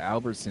the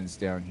Albertsons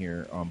down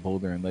here on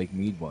Boulder and Lake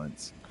Mead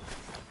once.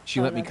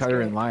 She Oh, let me that's cut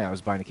her in great. line. I was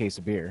buying a case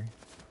of beer.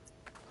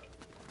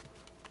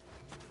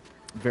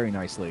 Very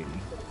nice lady.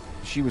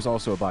 She was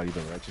also a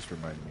bodybuilder. That just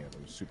reminded me of it.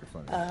 It was super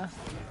funny.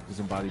 Because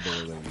in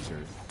bodybuilder ladies are...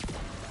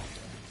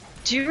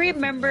 Do you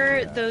remember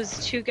Yeah.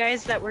 those two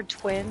guys that were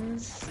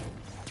twins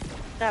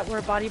that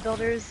were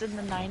bodybuilders in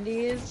the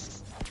 90s?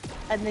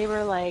 And they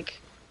were like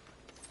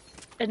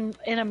in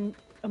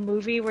a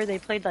movie where they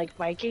played like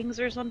Vikings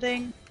or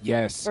something?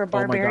 Yes. Or Oh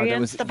my god, that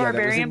was barbarians? The that was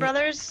Barbarian in the-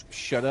 Brothers?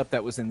 Shut up!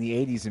 That was in the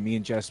 '80s, and me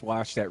and Jess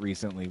watched that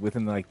recently,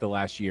 within like the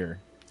last year.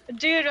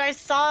 Dude,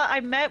 I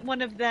met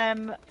one of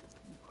them.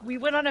 We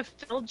went on a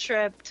field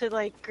trip to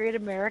like Great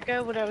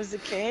America when I was a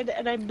kid,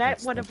 and I met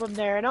That's one the- of them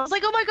there, and I was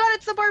like, "Oh my god,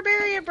 it's the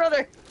Barbarian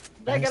Brother!"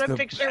 I That's got a the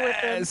picture with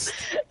him. best.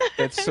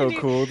 That's so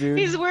cool, dude.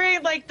 He's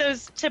wearing like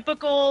those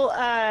typical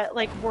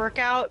like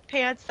workout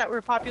pants that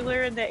were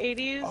popular in the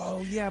 80s Oh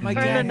yeah, my or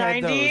dad the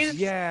had 90s, those.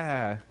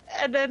 Yeah.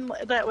 and then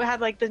that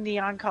had like the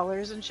neon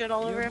colors and shit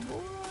all over him.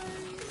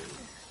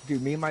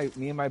 Dude, me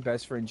and my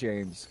best friend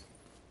James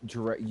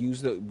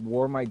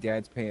wore my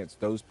dad's pants,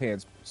 those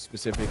pants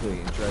specifically,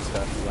 and dressed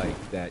up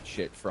like that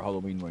shit for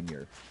Halloween one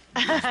year.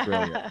 It was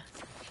brilliant.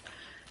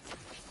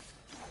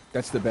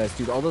 That's the best,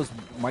 dude. All those,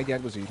 my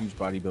dad was a huge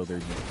bodybuilder in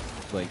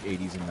the like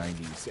 80s and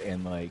 90s,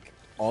 and like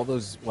all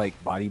those like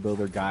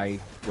bodybuilder guy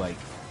like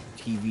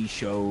TV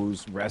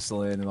shows,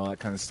 wrestling, and all that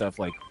kind of stuff.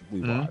 Like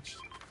we watched.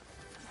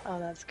 Oh,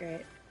 that's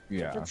great.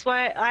 Yeah. That's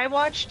why I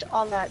watched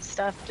all that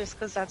stuff just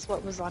because that's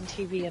what was on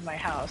TV in my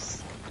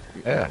house.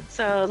 Yeah.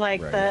 So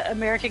like Right. the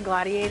American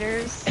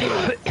Gladiators.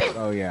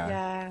 Oh yeah.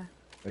 Yeah.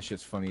 That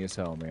shit's funny as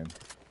hell, man.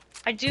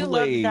 I do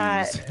Blaze.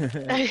 love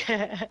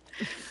that.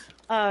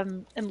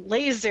 And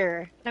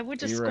Laser. I went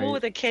to You're school right.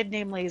 with a kid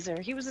named Laser.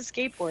 He was a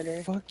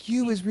skateboarder. Fuck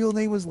you. His real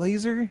name was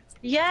Laser.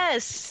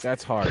 Yes.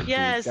 That's hard.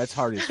 Yes. Dude. That's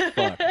hard as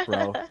fuck,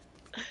 bro.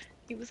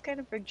 He was kind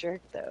of a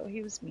jerk though.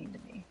 He was mean to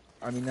me.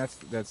 I mean, that's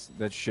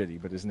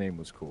shitty, but his name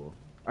was cool.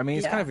 I mean,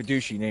 it's Yeah. kind of a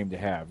douchey name to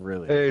have,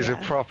 really. It is a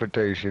Yeah. proper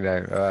douchey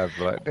name.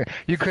 Like,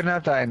 you couldn't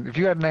have that if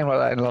you had a name like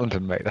that in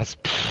London, mate. That's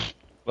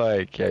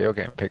like, yeah, you're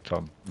getting picked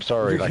on. I'm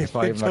sorry, You're like it's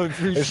not getting even picked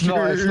like on for it's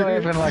not sure.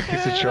 even like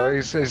it's a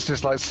choice. It's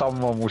just like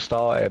someone will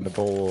start it and the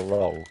ball will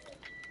roll.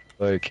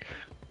 Like,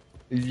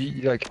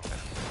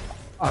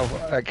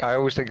 I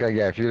always think like,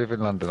 yeah, if you live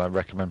in London, I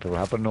recommend people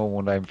have a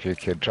normal name for your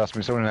kid. Trust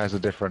me, someone who has a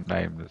different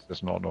name that's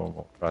just not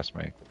normal. Trust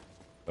me.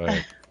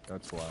 Like,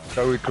 That's wild.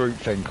 go with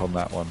groupthink on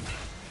that one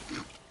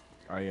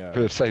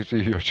for the safety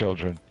of your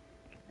children.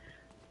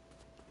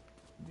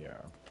 Yeah.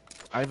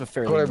 I have a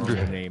fairly Go ahead.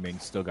 normal name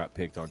and still got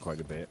picked on quite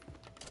a bit.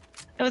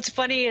 And what's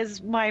funny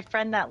is my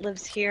friend that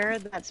lives here,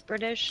 that's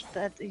British,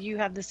 that you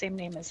have the same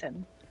name as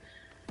him.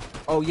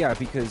 Oh yeah,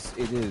 because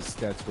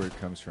that's where it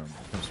comes from.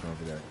 It comes from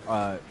over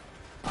there.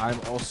 I'm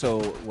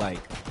also like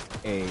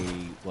a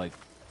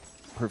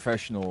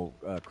professional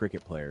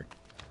cricket player.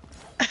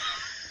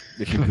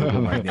 If you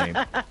Google my name.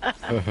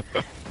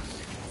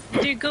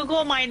 If you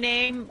Google my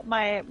name,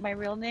 my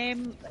real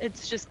name,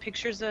 it's just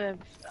pictures of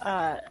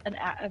a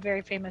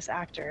very famous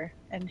actor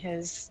and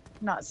his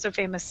not so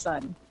famous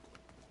son.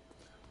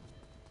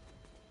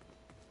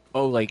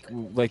 Oh, like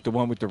the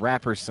one with the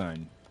rapper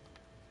son.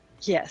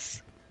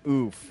 Yes.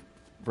 Oof,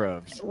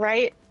 bruvs.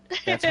 Right?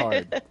 That's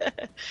hard.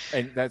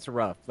 And that's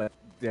rough.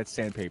 That's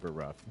sandpaper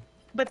rough.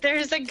 But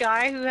there's a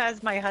guy who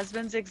has my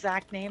husband's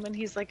exact name, and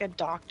he's like a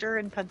doctor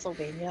in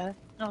Pennsylvania.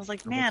 And I was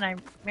like, man, I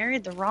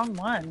married the wrong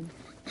one.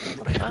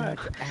 What the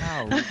fuck?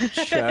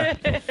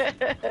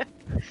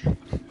 Ouch.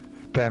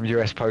 Damn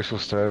US Postal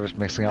Service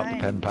mixing up the I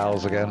pen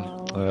pals again.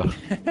 know. Ugh.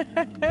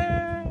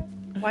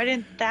 Why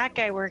didn't that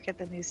guy work at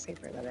the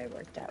newspaper that I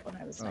worked at when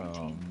I was 19?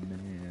 Oh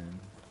man.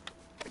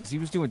 'Cause he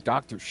was doing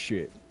doctor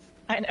shit.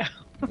 I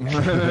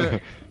know.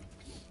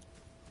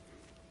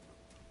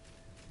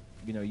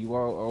 You know, you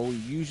are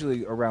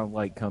usually around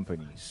like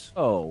companies.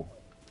 Oh.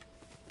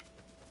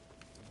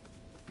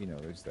 You know,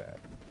 there's that.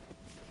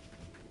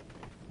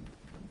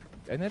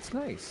 And that's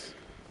nice.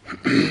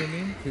 You know what I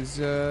mean?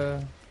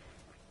 Because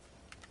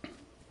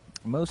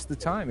most of the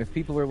time, if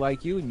people are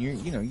like you and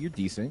you're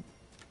decent,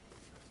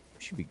 you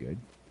should be good.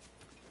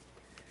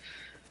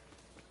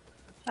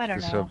 I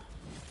don't So- know.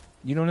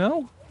 You don't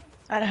know?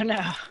 I don't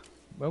know.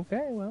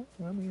 Okay, well,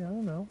 I mean, I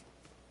don't know.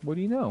 What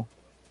do you know?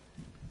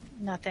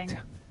 Nothing.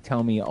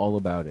 Tell me all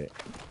about it.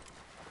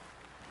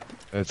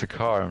 There's a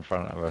car in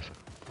front of us.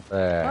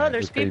 There. Oh,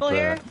 there's people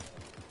here?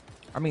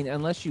 I mean,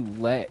 unless you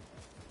let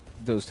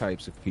those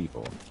types of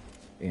people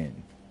in.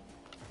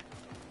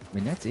 I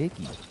mean, that's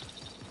icky. You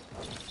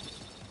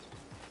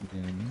know what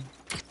I mean?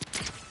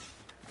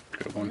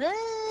 Good one.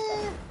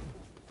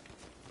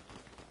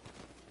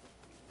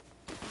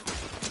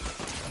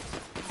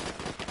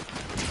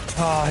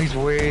 Ah, he's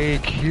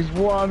weak. He's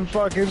one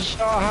fucking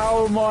shot.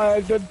 How am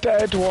I the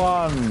dead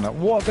one?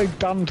 What have they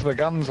done to the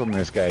guns on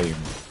this game?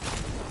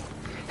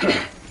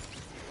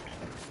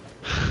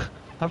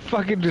 I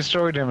fucking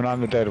destroyed him and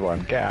I'm the dead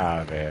one. Get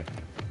out of here.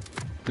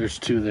 There's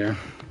two there.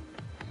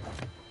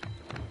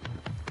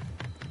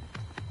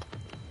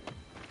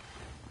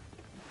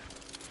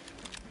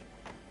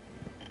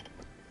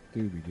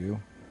 Doobie-doo.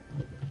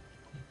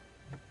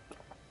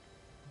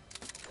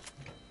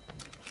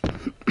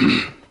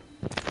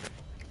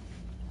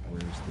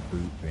 Where's the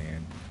boot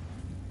van?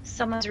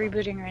 Someone's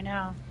rebooting right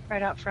now,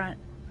 right out front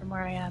from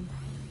where I am.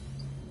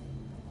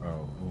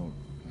 Oh, well,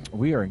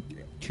 we are in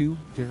two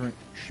different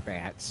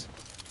spats.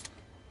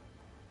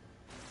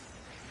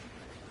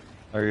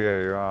 Oh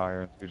yeah, you are.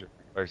 You're in two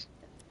different places.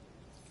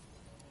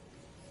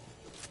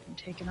 I'm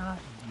taking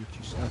off. Get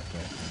your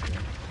stuff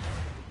back.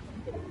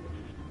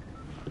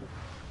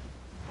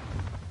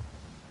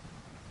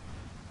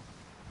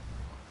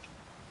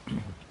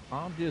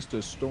 I'm just a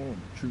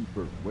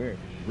stormtrooper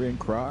wearing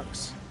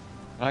Crocs.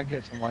 Can I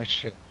get some of my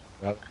shit?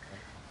 Yeah.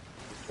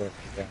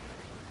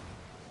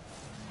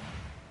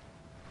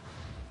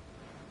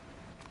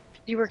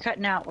 You were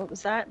cutting out. What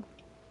was that?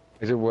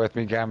 Is it worth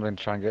me gambling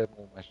to try and get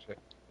all my shit?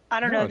 I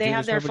don't No, know. They dude,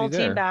 have there's their full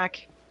nobody team there.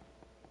 back.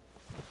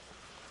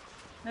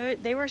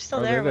 They were still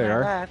Oh, there there when they I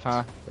are. left.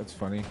 Ha, that's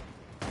funny.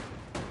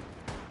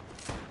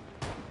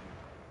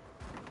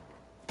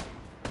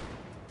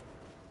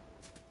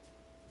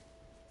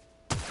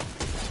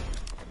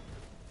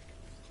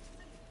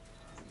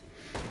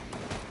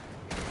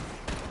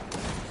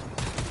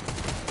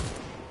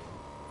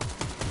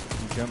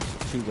 You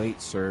jumped too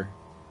late, sir.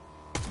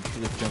 You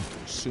should have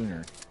jumped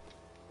sooner.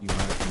 You might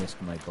have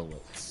missed my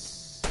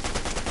bullets.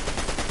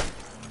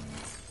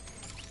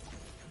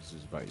 This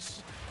is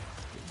Vice.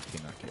 You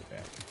cannot get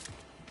back.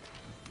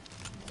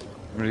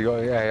 I've already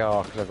got the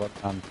AR because I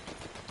got done.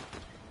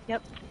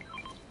 Yep.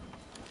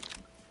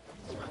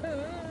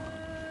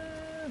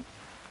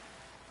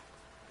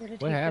 Where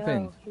did What he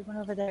happened? go? He went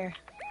over there.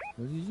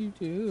 What did you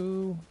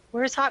do?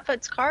 Where's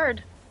Hotfoot's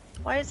card?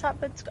 Why is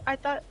Hotfoot's? I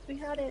thought we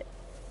had it.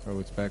 Oh,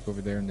 it's back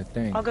over there in the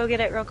thing. I'll go get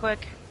it real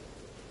quick.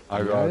 I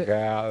You got gotta it?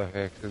 get out of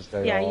here because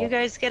they Yeah, are. you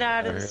guys get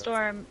out of the Okay.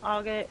 storm.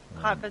 I'll get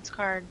Hotfoot's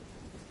card.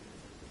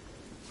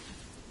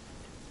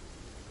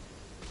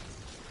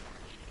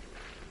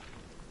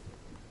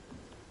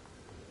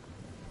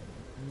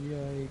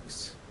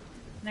 Yikes.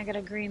 And I got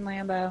a green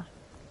Lambo.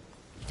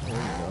 There you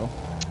go.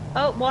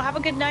 Oh, well, have a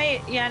good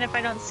night. Yeah, and if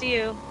I don't see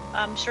you,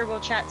 I'm sure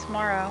we'll chat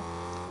tomorrow.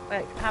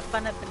 But have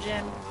fun at the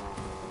gym.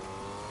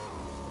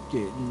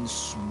 Getting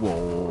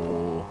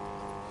swole.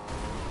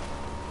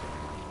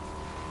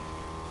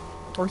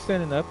 Or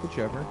standing up,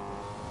 whichever.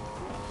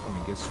 I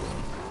mean, get swole.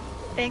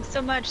 Thanks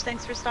so much.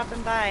 Thanks for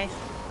stopping by.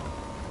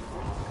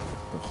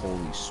 The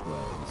holy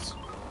swells.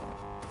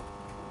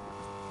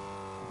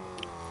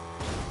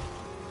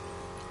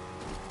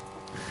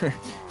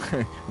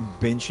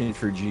 Benching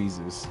for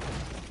Jesus.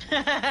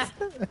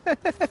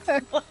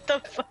 What the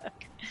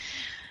fuck?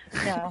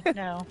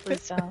 No,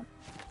 please don't.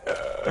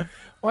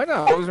 Why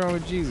not? What was wrong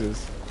with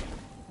Jesus?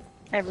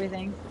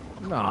 Everything.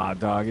 Nah,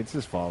 dog, it's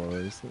his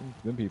followers.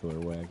 Them people are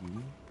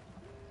wacky.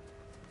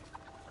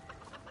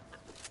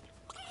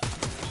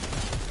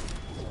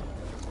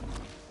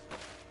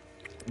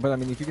 But I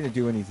mean, if you're gonna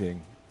do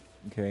anything,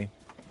 okay,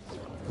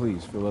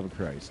 please, for the love of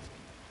Christ,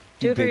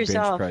 Do it for big bench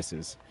yourself.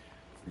 presses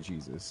for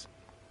Jesus.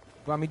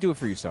 Well, I mean, do it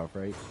for yourself,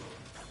 right?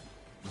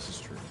 This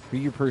is true. Be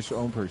your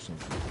own personal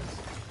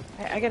Jesus.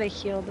 I gotta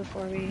heal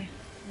before we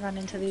run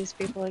into these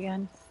people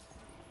again.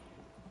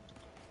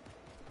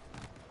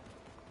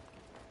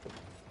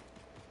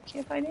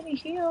 Can't find any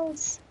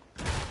heals.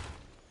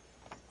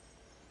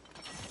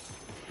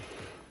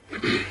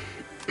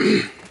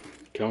 You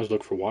can always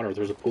look for water.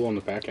 There's a pool on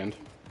the back end.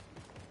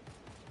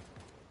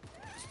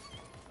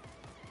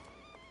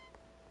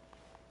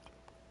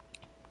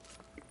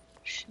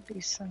 Should be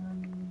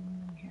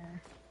some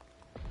here.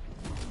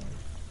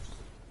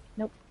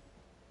 Nope.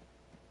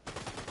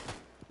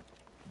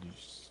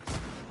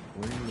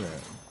 Where are you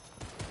at?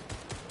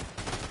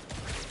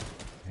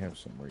 I have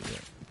some. Where you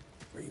at?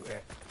 Where you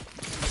at?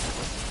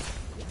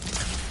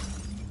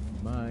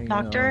 My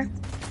Doctor?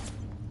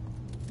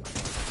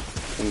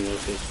 Someone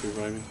else is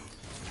surviving.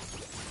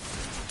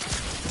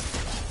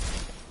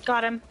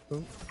 Got him.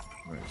 Nice.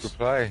 Good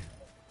play.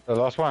 The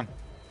last one.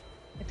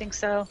 I think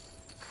so.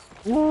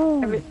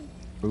 Every-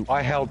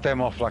 I held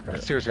them off like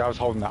seriously. I was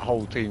holding that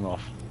whole team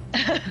off.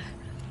 That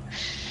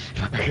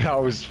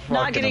was fucking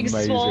Not getting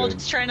amazing. swole,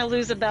 just trying to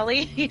lose a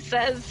belly, he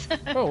says.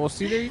 Oh, well,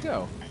 see, there you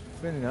go.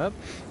 Spinning up.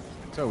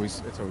 It's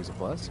always a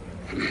plus.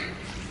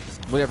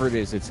 whatever it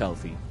is, it's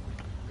healthy.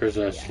 There's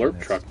a slurp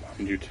that's- truck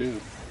behind you too.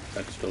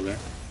 That's still there.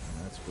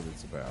 That's what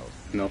it's about.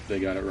 Nope, they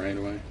got it right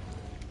away.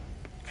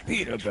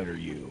 Peanut butter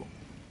you.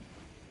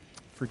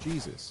 For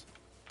Jesus.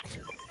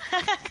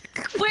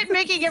 Quit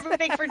making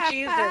everything for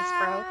Jesus,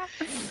 bro.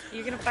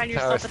 You're gonna find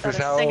yourself That's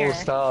without how a it all singer.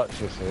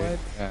 starts, you see. What?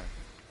 Yeah.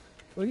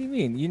 What do you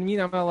mean? You mean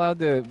I'm not allowed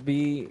to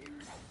be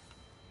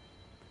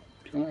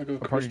Do you want to go a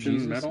part of Christian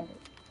Jesus? metal?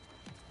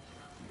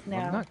 No,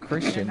 I'm not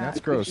Christian. you're not. That's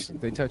gross.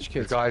 They touch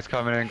There's kids. guys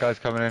coming in, guys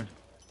coming in.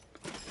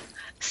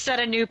 Set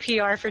a new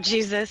PR for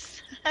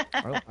Jesus.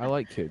 I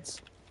like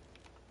kids.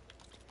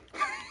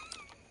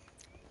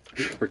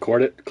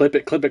 Record it, clip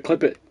it, clip it,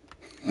 clip it.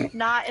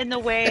 Not in the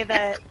way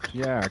that.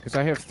 Yeah, because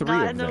I have 3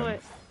 Not of in the them. way.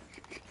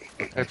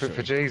 Clip it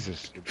for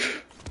Jesus.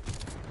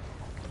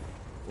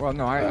 Well,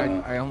 no,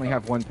 I only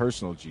have one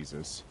personal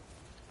Jesus,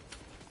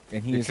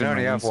 and he You is can in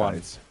only my have one.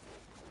 insides.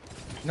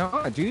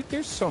 No, dude,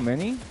 there's so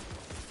many.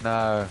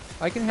 No.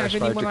 I can have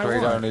Fresh anyone I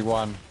decreed want. only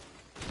one.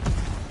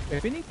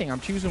 If anything, I'm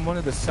choosing one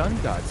of the sun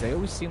gods. They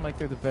always seem like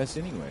they're the best,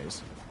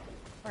 anyways.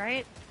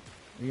 Right?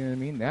 You know what I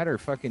mean? That or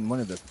fucking one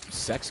of the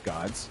sex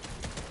gods.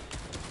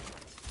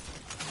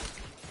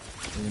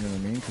 You know what I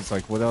mean? Because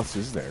like, what else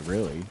is there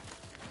really?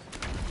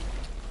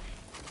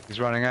 He's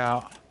running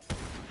out.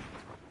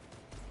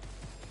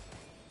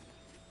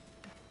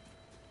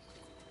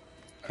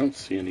 I don't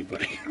see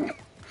anybody. I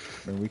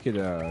mean, we could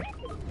Got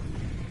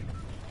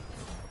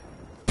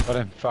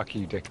him. Fuck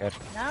you, dickhead.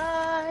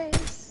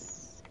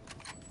 Nice.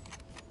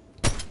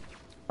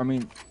 I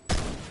mean,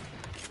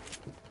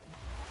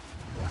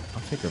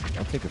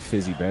 I'll take a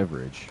fizzy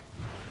beverage.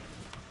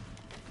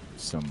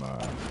 Some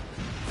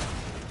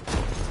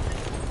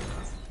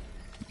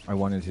I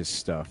wanted his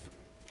stuff.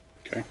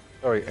 Okay.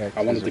 Sorry, X.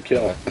 I wanted to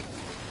kill.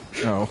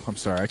 Oh, I'm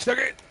sorry. I took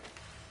it.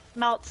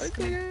 Melts.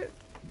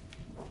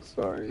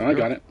 Sorry. No, I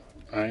got it.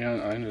 I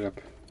ended up.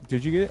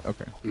 Did you get it?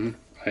 Okay.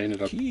 I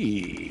ended up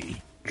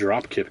Key.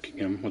 drop kicking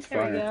him with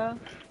There we fire.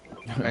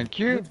 go. Thank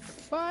you.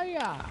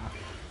 Fire.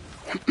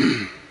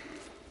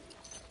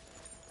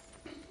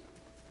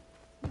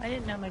 I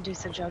didn't know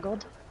Medusa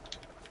juggled.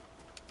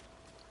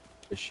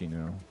 Does she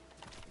know?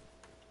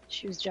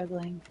 She was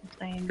juggling,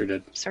 playing You're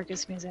dead.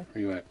 circus music.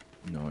 Where you at?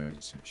 No,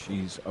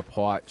 she's a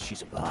part.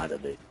 She's a part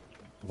of it.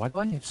 Why do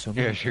I have so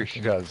many? Yeah, she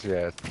does.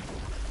 Yeah.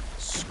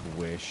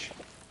 Squish.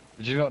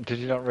 Did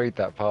you not read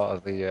that part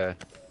of the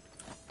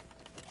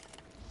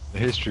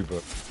history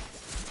book?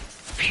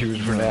 She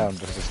was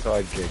renowned as a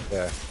sidekick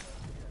there.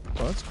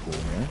 Oh, that's cool,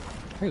 man.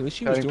 Hey, at least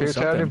she was doing Turning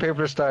something. people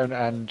to stone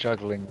and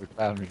juggling with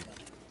family.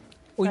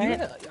 Well, Right?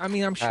 yeah. I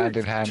mean, I'm sure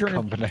Hand-in-hand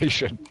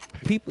combination.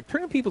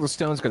 turning people to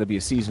stone is going to be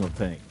a seasonal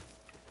thing.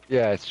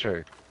 Yeah, it's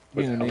true.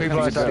 You know, People comes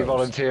aren't actually and goes.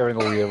 volunteering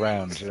all year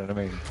round, you know what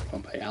I mean?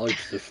 Well, my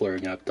allergies are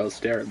flaring up. Don't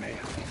stare at me.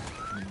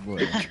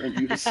 Well, Turn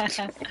you to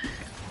stone.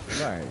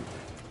 right.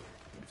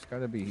 It's got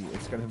to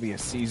be a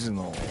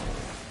seasonal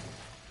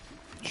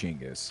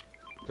chingus.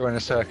 So when a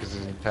circus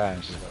is in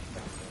town, she's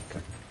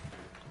like,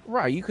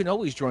 Right, you can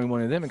always join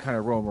one of them and kind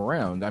of roam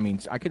around. I mean,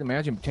 I could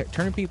imagine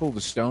turning people to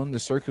stone. The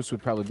circus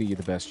would probably be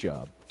the best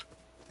job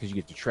because you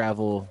get to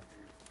travel.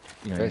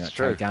 You know, you're It's not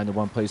true. tied down to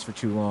one place for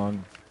too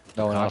long.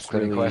 no one Costs asks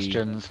any really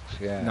questions.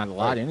 Yeah. Not a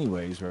lot,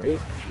 anyways. Right?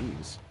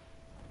 Jeez.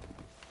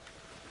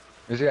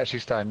 Is he actually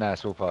starting now?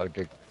 It's all part of the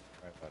gig.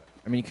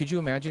 I mean, could you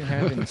imagine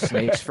having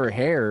snakes for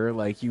hair?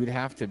 Like you'd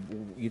have to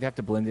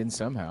blend in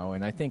somehow.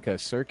 And I think a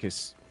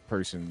circus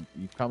person,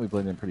 you'd probably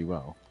blend in pretty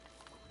well.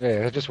 Yeah,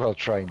 they're just well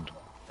trained.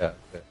 Yeah,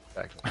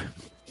 exactly.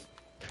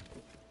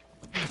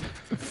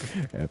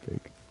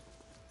 Epic.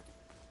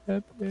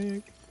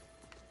 Epic.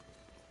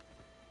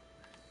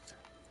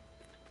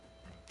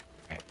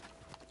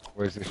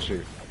 Where's this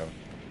shoot?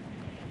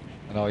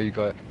 And are you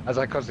guys? As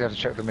I constantly have to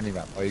check the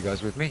minimap. Are you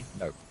guys with me?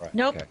 No. Right.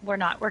 Nope, Okay. we're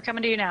not. We're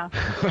coming to you now.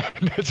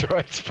 That's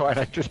right. It's fine.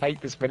 I just hate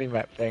this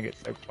minimap thing.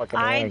 It's so fucking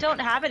I annoying. don't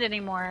have it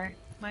anymore.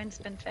 Mine's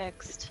been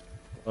fixed.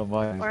 Oh,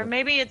 mine is Or not.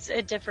 maybe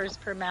it differs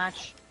per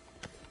match.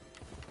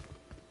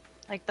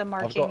 Like the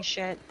marking got-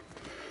 shit.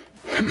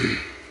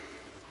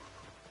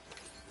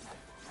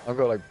 I've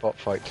got like bot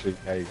fight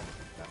 2K.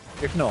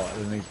 If not,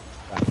 then he's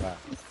that.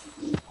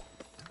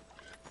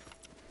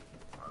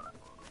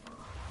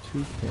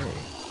 2K.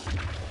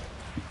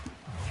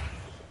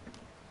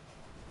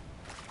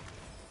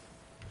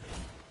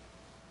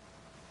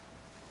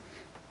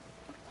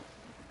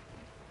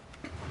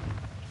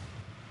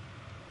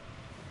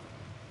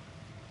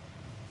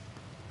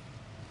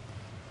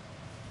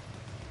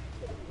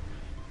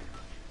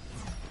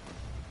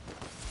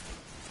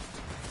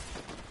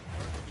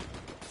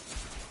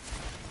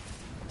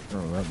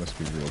 Oh, that must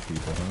be real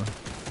people, huh?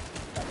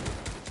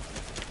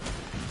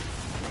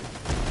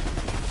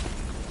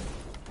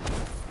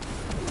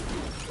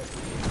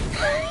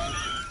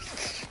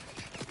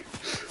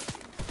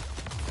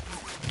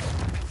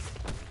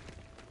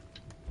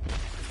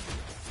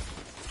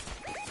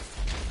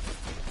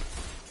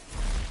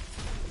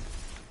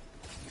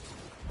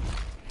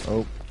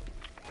 Oh.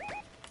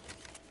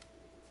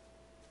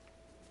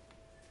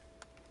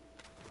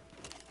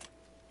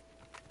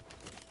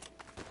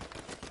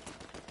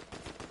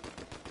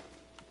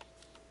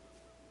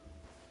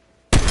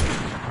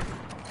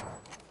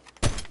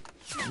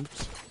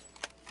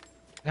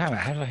 Damn it,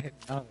 how did I hit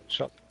none of the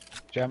shots?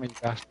 Jammy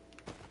bastard.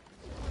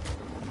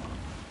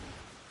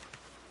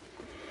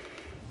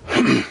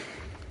 Oh,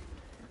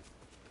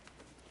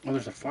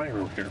 there's a fire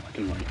over here. I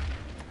can light.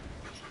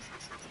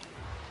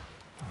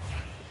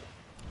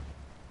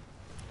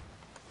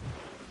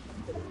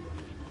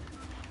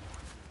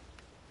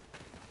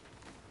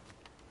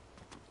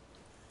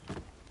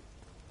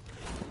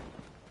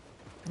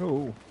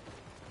 Oh.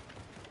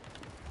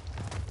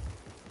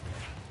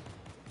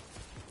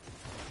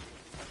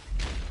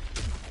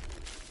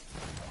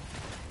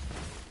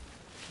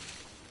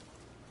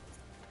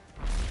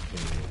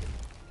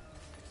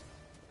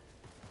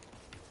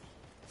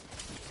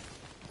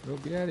 Go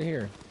get out of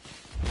here.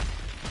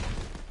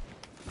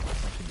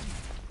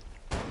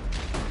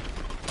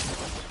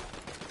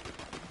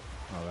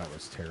 Oh, that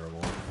was terrible.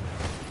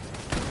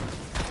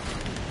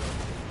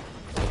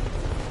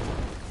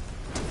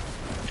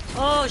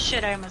 Oh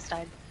shit, I almost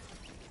died.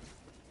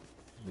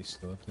 Are they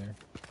still up there?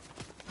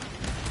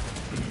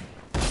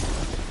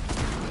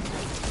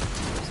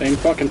 Same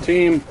fucking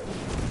team.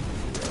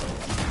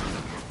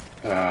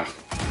 Ah.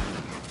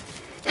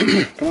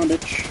 Come on,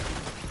 bitch.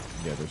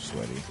 Yeah, they're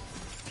sweaty.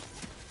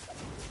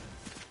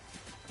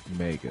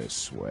 Mega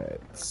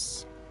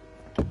sweats.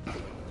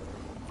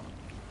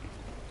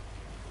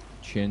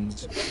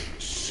 Chin's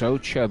so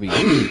chubby,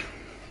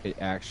 it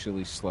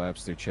actually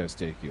slaps their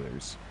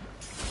chesticulars.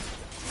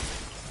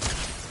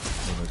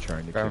 When they're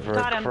trying to Going kill for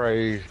Got a him.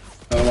 crazy.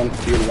 Another one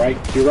to your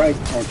right,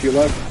 or to your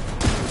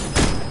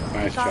left.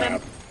 Nice Got him.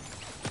 job.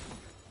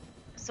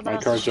 Someone My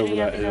else is car's over shooting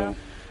at that me hill. now.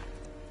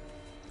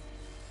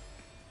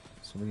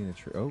 Somebody in the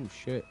tree. Oh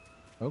shit.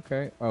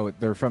 Okay. Oh,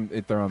 they're on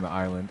the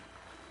island.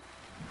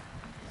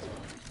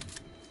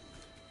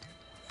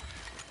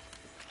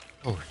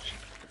 Oh,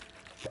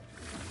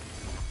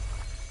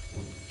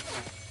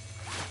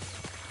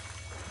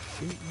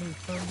 Shoot me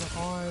from the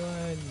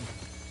island.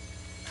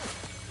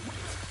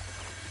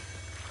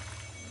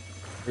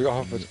 we got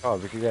Hoffer's car.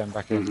 We could get him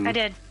back in. Mhm. I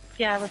did.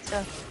 Yeah, let's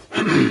go.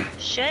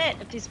 Shit,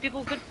 if these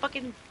people could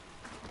fucking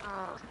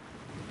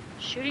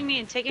shooting me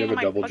and taking You have a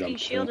my double fucking jump,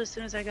 shield too. as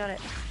soon as I got it.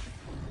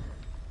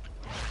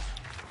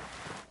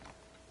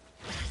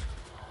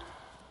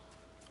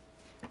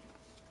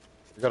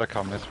 We gotta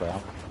come this way.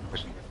 I'm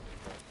pushing.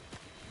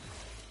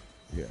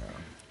 Yeah.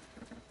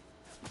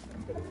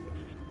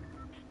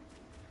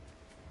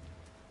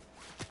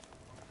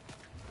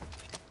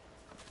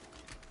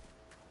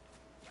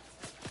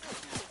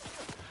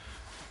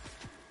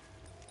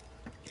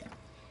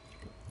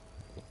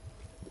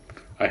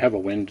 I have a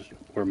wind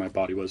where my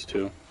body was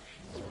too.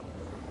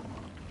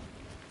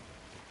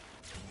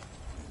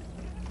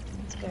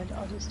 That's good.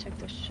 I'll just take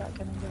this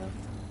shotgun and go.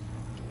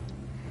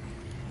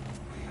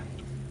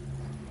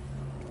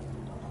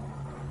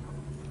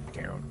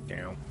 Down,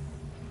 down.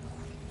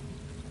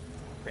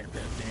 Bam,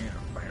 bam, bam,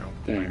 bam,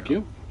 Thank bam.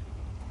 you.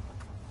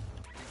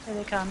 Here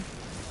they come.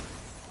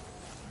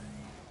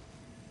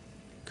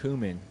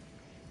 Cumin.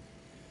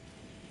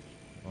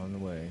 On the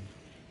way.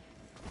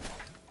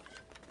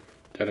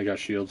 Dad, I got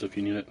shields if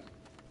you need it.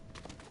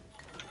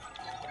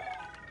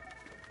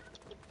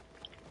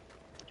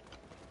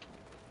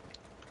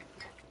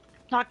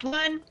 Knocked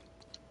one.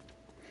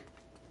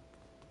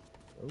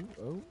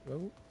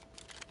 Oh.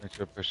 Make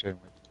sure to push in.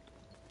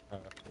 Yeah,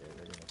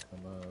 they're gonna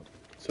come up.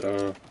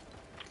 So,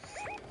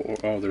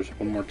 oh, there's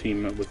one more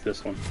team with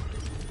this one.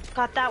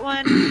 Got that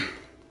one.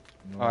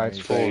 Alright, it's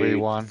Nice.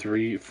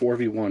 4v1.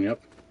 4v1,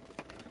 yep.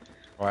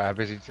 Alright, how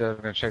busy? I'm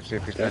gonna check to see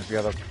if he's going to the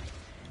other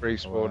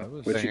respawn that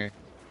was- thingy.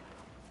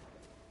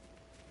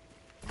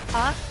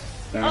 Huh?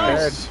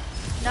 Nice.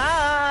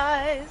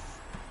 Nice.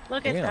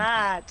 Look at Damn.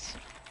 that.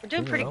 We're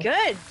doing You pretty know.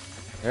 good.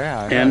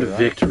 Yeah, I know, And right?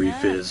 victory Yeah.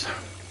 fizz.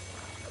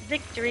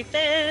 Victory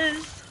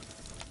fizz.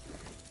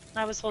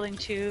 I was holding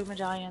 2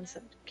 medallions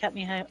that kept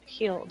me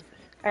healed.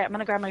 All right, I'm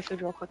gonna grab my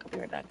food real quick. I'll be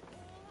right back.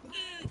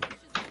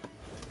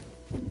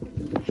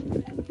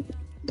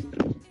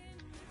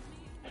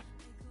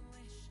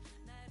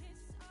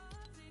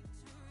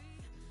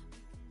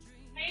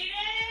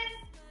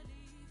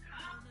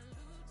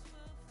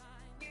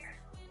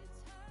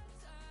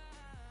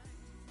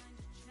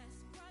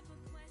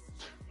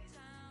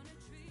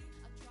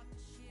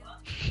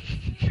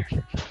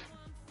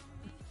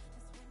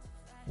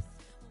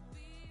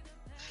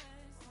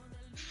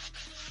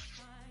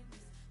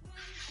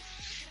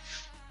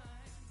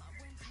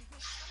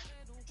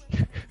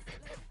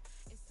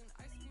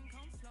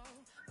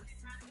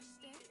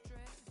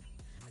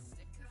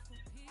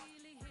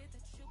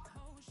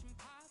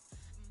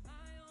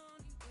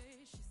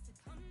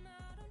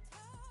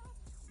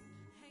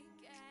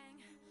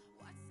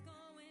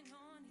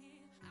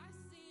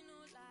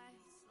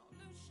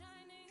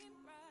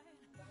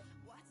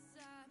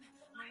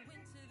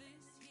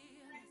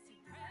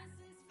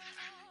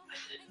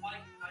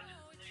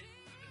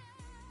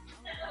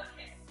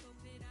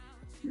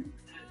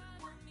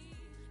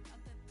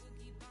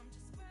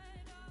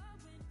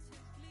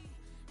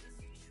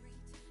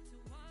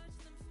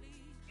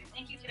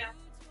 Thank you, kiddo.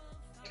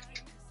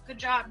 Good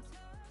job.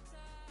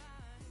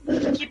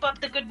 Keep up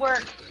the good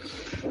work.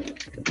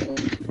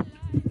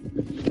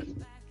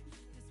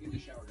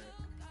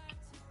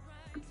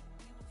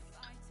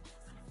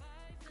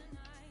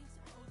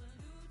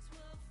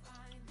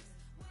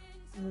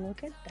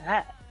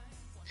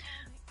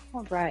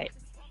 Right.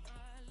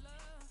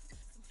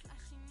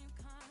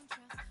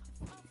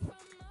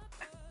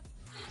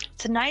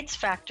 Tonight's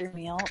factor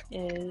meal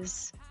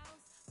is,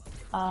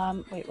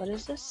 wait, what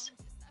is this?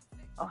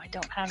 Oh, I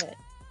don't have it.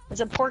 It's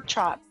a pork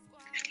chop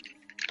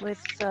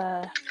with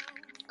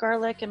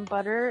garlic and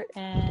butter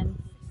and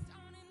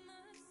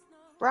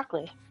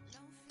broccoli.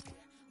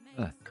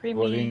 Creamy.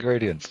 What are the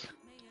ingredients?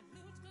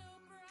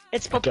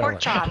 It's a pork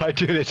chop. I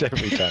do this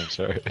every time,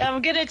 sorry.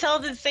 I'm gonna tell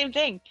the same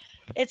thing.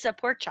 It's a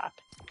pork chop.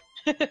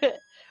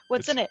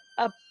 What's in it?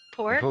 A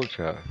pork? Pork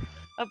chop.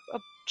 A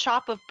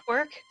chop of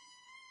pork?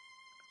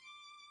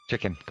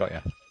 Chicken, got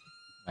ya.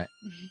 Right.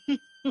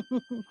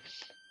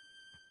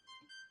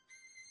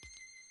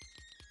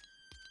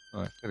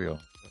 Alright, there we go.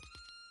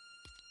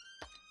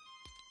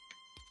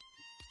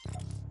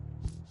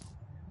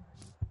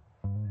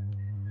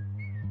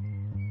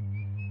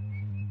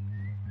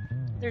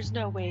 There's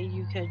no way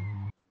you could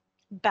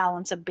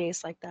balance a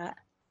base like that.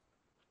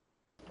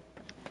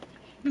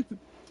 I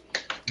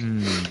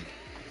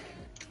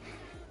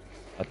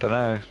don't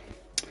know.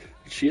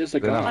 She is a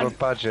There's god. enough of a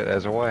budget,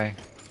 there's a way.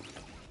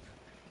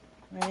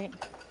 Right?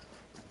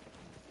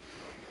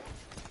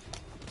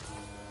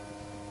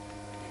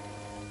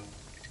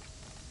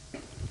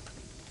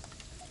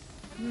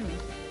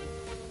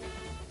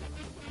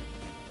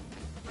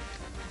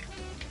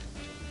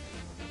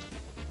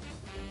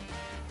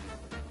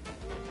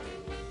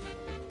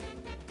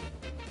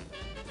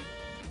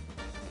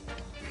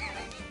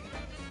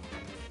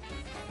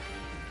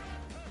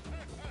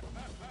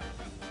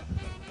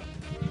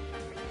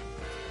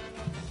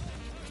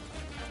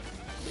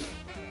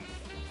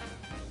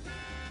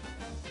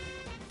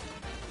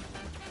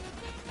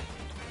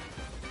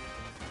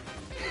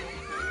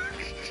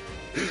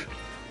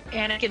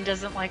 Anakin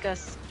doesn't like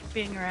us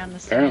being around the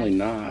sun. Apparently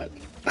not.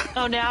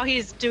 Oh, now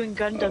he's doing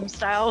Gundam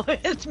style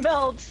with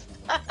melts.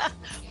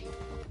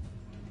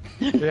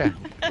 Yeah,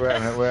 we're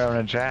having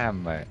a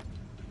jam, mate.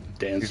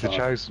 Dance He's the off.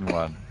 chosen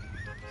one.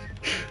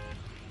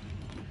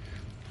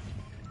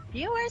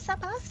 You were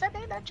supposed to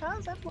be the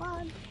chosen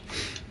one.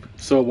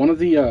 So one of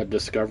the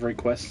discovery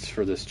quests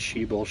for this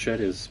chi bullshit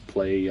is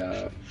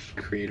play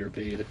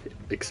creator-made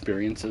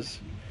experiences.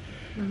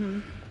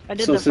 I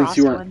did So the since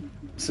Frost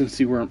since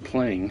you weren't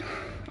playing,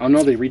 oh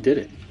no, they redid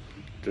it.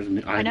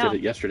 I know. did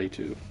it yesterday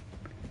too,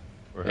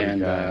 Where are we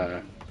and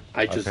going?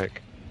 I just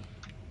pick.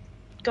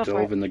 Go for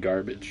dove it. in the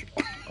garbage.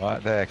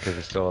 Right there, because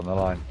it's still on the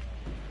line.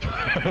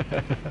 I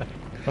didn't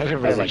I really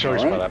was have a like,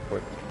 choice by alright. that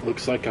point.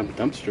 Looks like I'm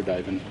dumpster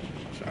diving.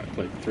 So I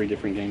played 3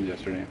 different games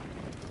yesterday,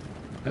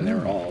 and they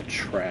were all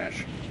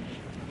trash.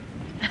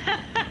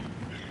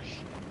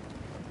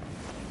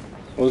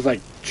 It was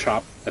like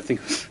Chop, I think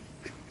it was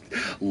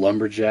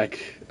Lumberjack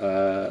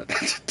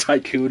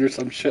Tycoon or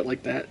some shit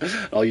like that.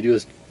 All you do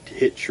is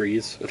hit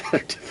trees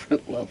at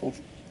different levels.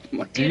 I'm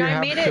like, Do Dude, you I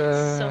have made it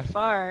to- so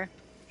far.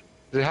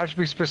 Does it have to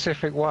be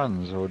specific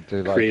ones, or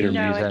do like Creator you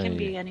No, use it any? can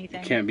be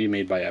anything. can't be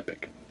made by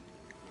Epic.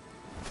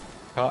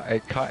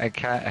 It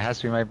has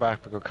to be made by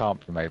Epic or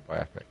can't be made by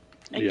Epic.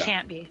 It Yeah.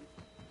 can't be.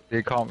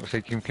 You can't. So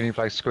can you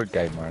play Squid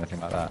Game or anything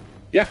like that?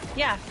 Yeah,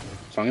 Yeah.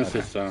 as long as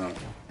it's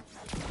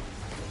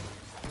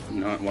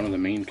not one of the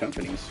main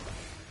companies.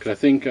 Because I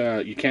think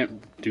you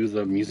can't do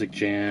the Music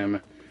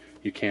Jam,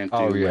 you can't do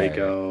Oh, yeah,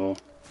 Lego.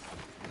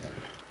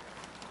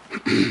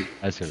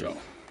 I see. So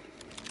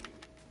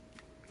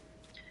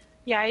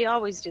Yeah, I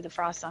always do the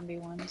Frost Zombie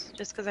ones,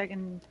 just because I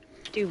can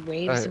do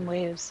waves and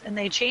waves. And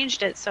they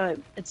changed it, so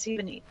it's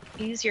even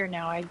easier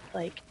now. I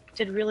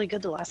did really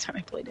good the last time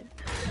I played it.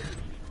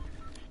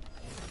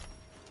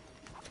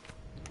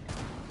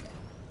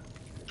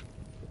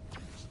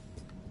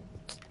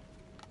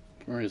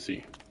 where is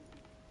he?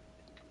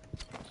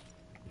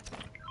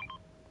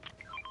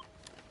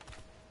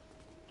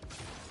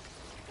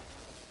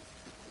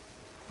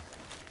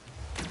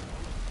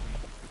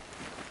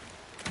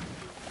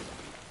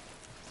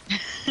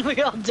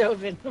 We all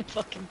dove in the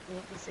fucking pool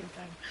at the same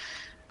time.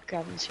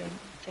 Grabbing same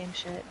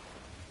shit.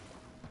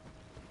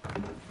 I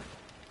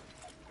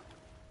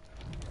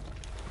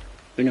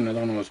think another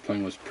one I was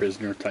playing was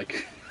Prisoner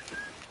Tycoon.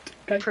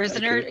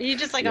 Prisoner? You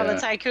just like all the Yeah.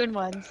 Tycoon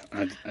ones.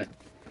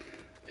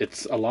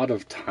 It's a lot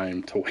of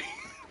time to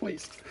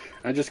waste.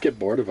 I just get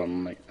bored of them.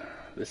 I'm like,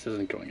 this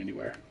isn't going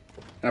anywhere.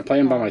 And I play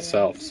them by Oh, yeah.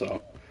 myself,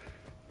 so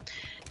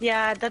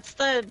Yeah, that's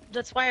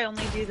why I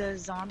only do the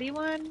zombie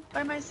one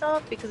by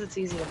myself, because it's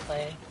easy to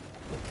play.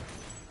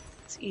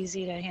 It's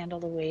easy to handle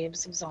the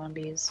waves of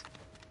zombies.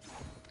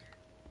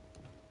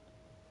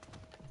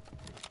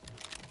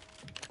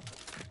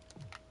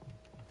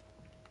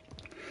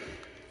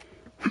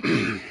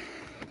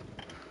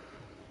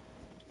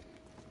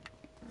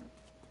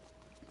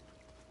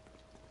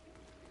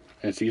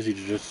 and it's easy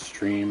to just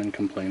stream and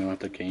complain about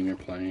the game you're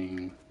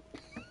playing.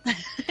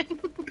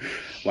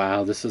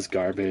 Wow, this is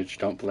garbage.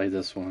 Don't play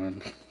this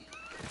one.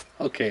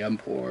 Okay, I'm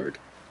bored.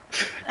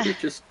 It's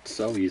just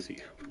so easy.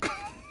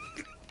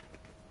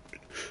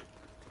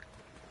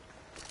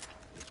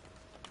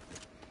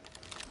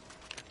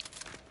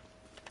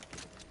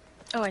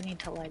 Oh, I need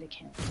to light a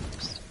candle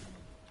first.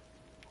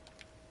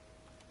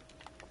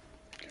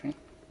 Okay.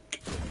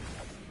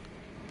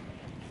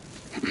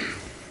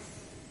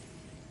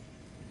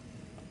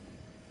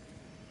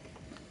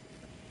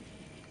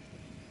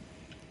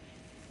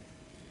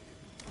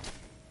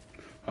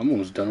 I'm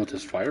almost done with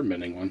this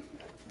firebending one.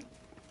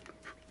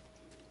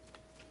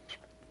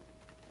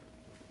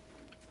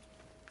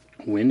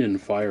 Wind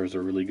and fire is a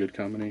really good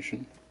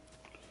combination.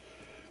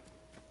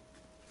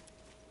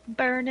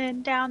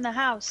 Burning down the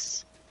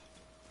house.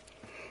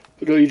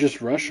 But no, you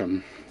just rush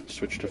them.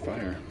 Switch to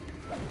fire.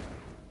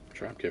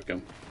 Drop kick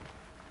him.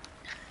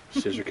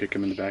 Scissor kick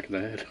him in the back of the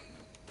head.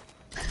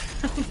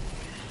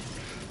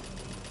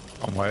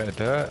 One way to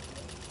do it.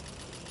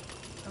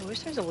 I wish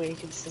there's a way you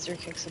could scissor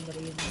kick somebody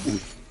in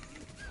this.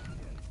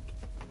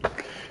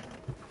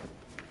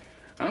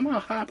 I'm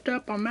all hopped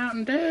up on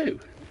Mountain Dew.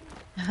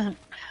 I'm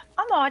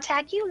gonna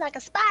attack you like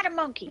a spider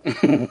monkey.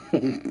 I'm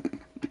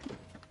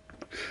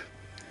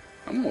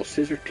gonna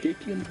scissor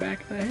kick you in the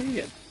back of the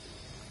head.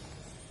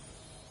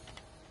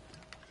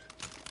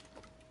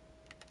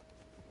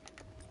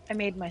 I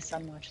made my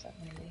son watch that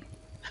movie.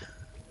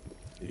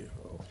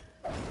 Ew.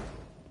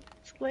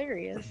 It's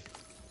hilarious.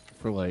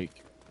 For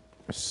like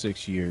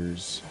 6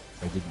 years,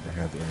 I didn't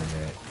have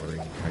internet or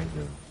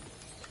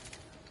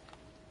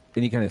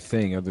any kind of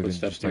thing other than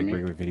just like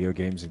regular video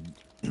games and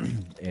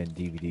and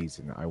DVDs,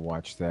 and I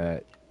watched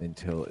that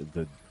until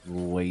the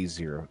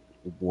laser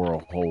wore a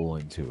hole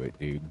into it,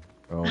 dude.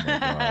 Oh my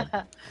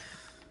god.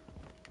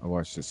 I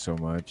watched it so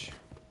much.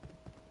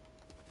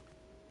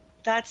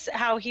 That's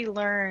how he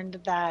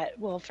learned that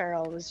Will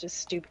Ferrell was just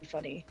stupid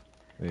funny.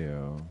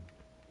 Yeah.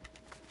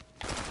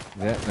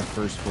 That and the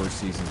first 4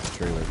 seasons of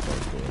Trailer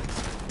Park Boys.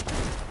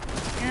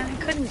 Yeah,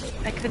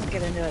 I couldn't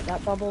get into it.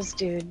 That Bubbles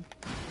dude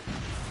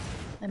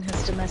and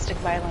his domestic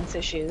violence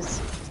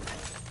issues.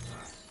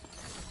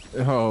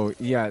 Oh,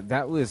 yeah,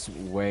 that was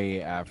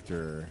way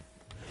after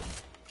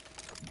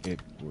it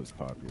was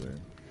popular.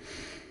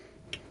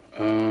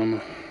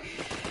 Come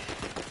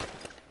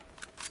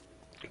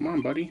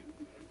on, buddy.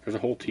 There's a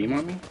whole team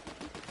on me.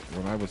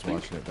 When I was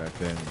watching it back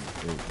then,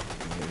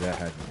 that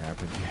hadn't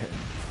happened yet.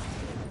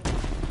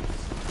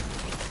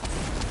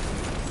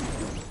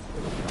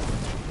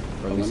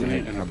 Or at least it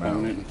Eliminate hadn't an come out.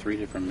 opponent in 3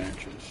 different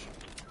matches.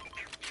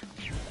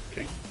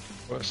 Okay.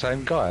 What,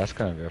 same guy? That's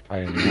going to be a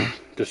pain in the ass.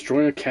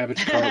 Destroy a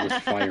cabbage cart with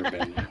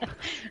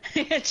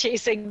firebending.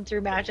 Chasing him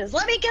through matches.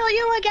 Let me kill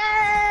you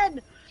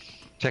again!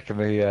 Checking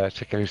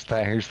who's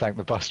thanked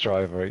the bus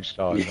driver each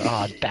time.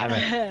 Ah, oh, damn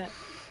it.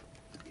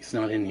 He's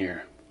not in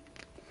here.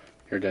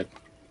 You're dead.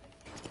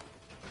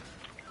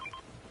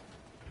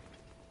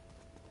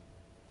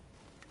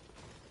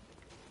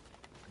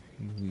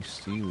 Healy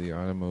Steely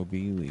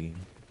Automobile.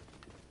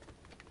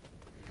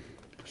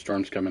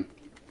 Storm's coming.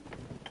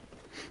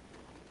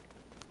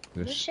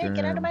 The Just shit,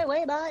 get out of my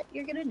way, bot.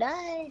 You're gonna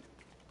die.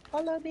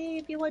 Follow me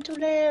if you want to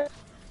live.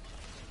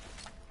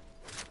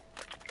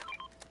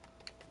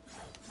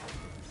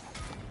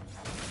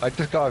 By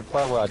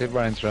the way, I did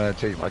run into another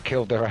team. I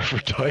killed their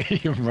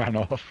Aphrodite and ran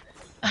off.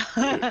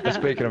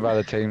 Speaking of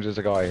other teams, there's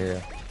a guy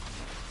here.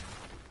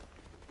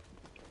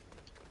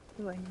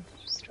 Ooh, I need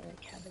to destroy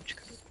a cabbage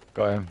cart.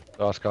 Got him.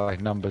 Last guy.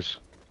 Numbers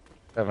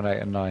 7, 8,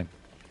 and 9.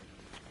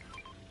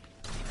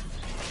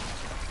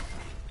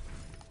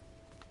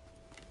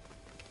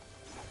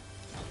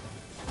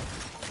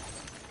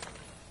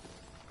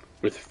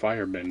 With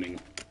firebending.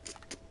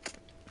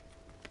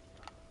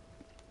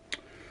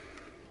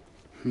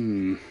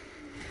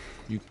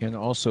 You can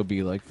also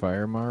be like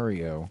Fire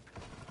Mario.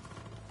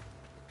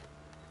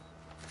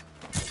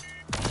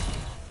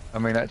 I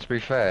mean, to be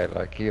fair,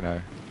 like, you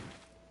know,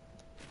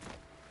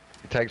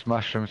 he takes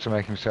mushrooms to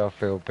make himself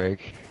feel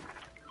big.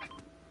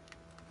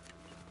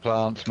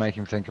 Plants make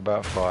him think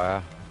about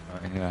fire. I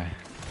mean, you know,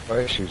 what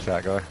issues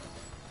that guy?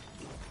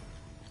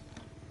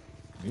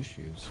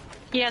 Issues.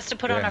 He has to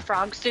put on Yeah. a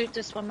frog suit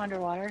to swim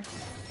underwater.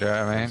 You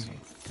know what I mean?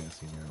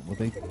 Fancy now. Well,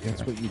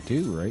 that's what you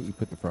do, right? You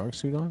put the frog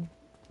suit on?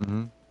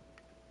 Mm-hmm.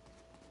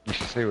 You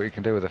should see what you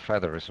can do with a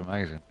feather. It's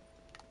amazing.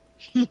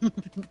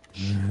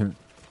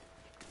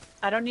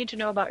 I don't need to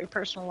know about your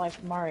personal life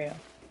with Mario.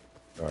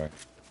 Sorry.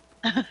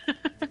 I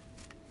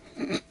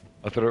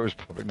thought it was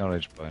public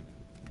knowledge, but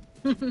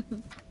it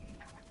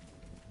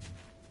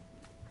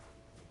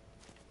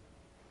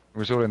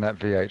was all in that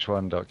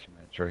VH1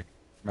 documentary,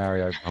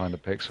 Mario Behind the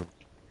Pixel.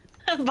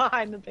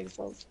 Behind the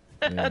pixels.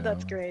 Yeah.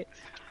 That's great.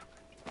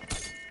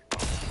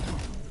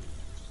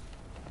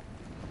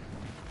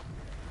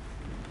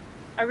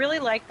 I really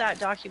like that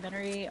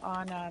documentary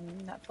on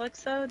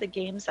Netflix, though, The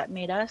Games That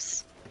Made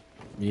Us.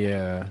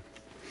 Yeah.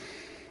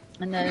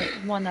 And the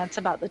one that's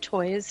about the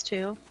toys,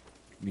 too.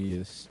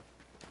 Yes.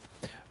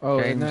 Oh,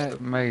 Games and that...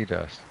 that made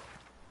us.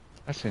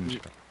 That's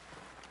interesting.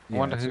 I Yeah,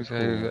 wonder it's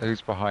a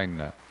who's behind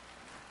that.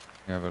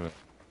 You have a look.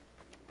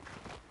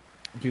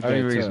 Dude, The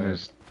only that, reason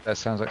is that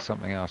sounds like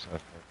something else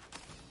I've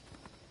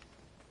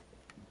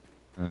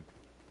heard.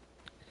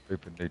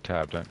 Open new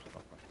tab, don't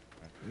stop.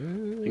 I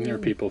think there are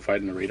people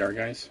fighting the radar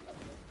guys.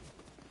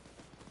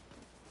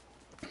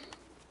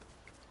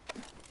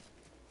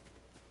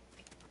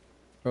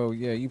 Oh,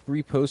 yeah, you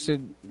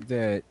reposted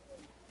that...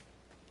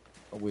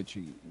 Which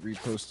you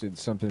reposted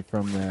something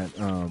from that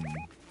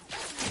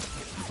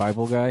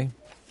Bible guy?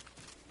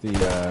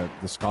 The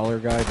scholar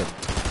guy, the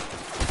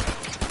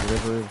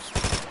whatever.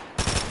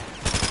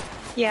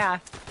 Yeah.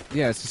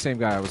 Yeah, it's the same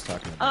guy I was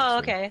talking about. Oh, so,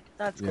 okay.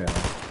 That's cool.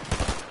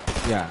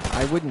 Yeah. Yeah,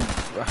 I wouldn't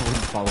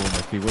follow him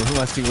if he was,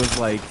 unless he was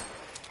like,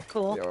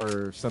 Cool.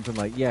 or something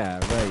like, yeah,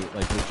 right,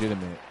 like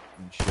legitimate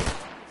and shit.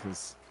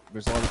 Because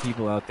there's a lot of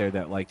people out there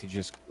that like to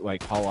just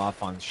like haul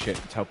off on shit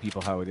and tell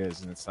people how it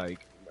is, and it's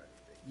like,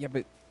 yeah,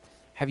 but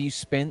have you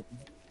spent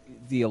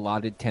the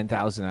allotted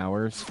 10,000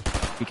 hours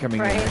becoming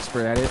Right. an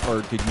expert at it,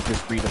 or did you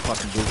just read a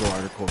fucking Google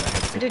article that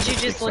had Did you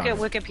statistics just look on at it?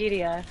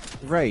 Wikipedia?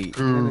 Right.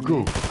 You know what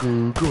I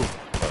mean? Google.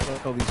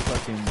 Like all these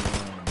fucking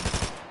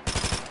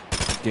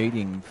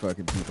dating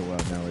fucking people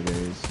out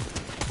nowadays.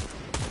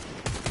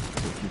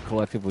 You're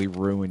collectively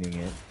ruining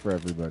it for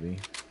everybody.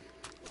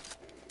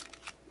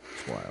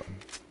 It's wild.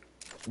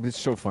 It's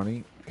so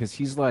funny because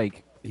he's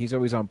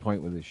always on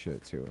point with his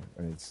shit too,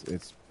 and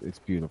it's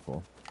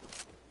beautiful.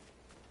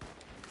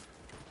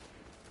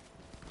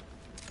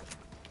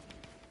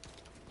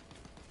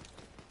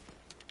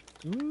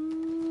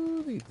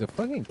 Ooh, the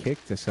fucking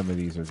kick to some of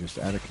these are just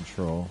out of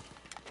control.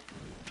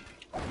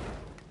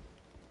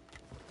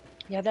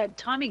 Yeah, that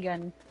Tommy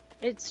gun,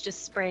 it's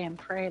just spray and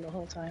pray the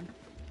whole time.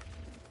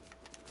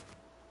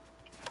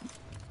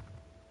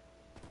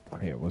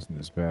 Hey, it wasn't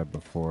as bad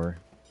before.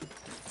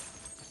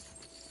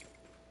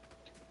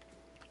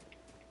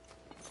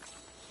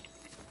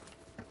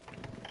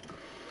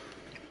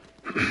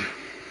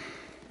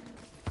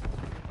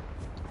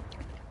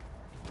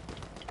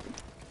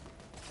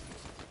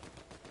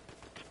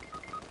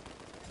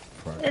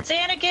 Fuck. It's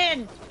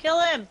Anakin! Kill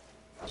him!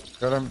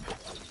 Got him.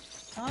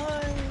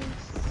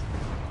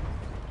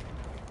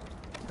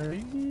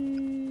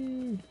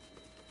 Nice.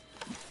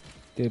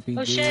 Dippy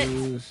Oh, shit.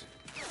 doos.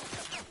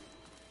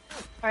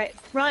 Alright,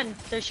 run.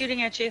 They're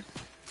shooting at you.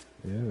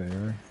 Yeah, they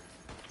are.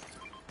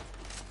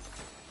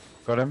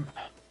 Got him.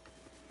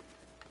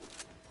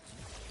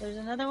 There's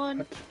another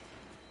one.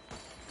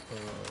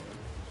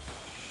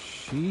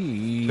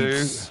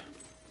 Jeez.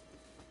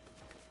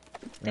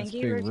 Thank That's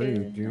you, big Ricky.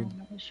 rude, dude.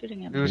 No, I was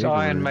shooting at It me. was Big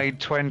Iron rude. Maid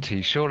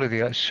 20. Surely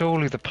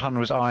the pun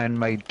was Iron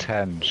Maid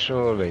 10.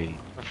 Surely.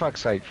 For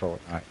fuck's sake,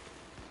 Fortnite.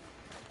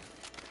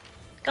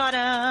 Got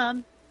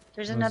him!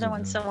 There's another Wasn't one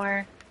him.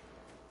 somewhere.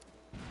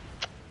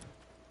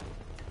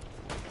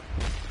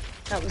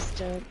 That was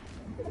dope.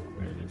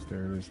 There it is,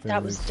 there it is, there That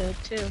it was is.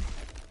 dope too.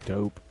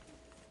 Dope.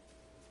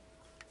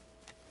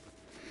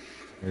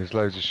 There's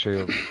loads of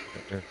shields.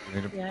 You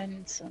need a- Yeah, I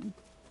need some.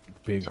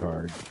 Big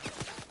hard.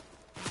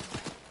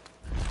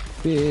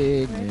 Right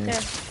there.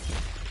 Bigness.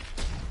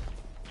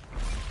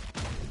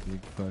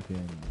 Big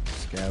fucking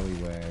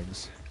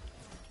scallywags.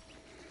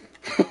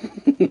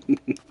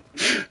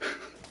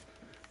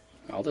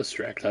 I'll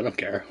distract. I don't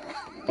care.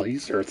 I'll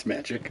use Earth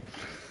magic.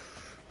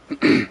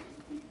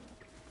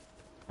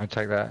 I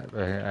take that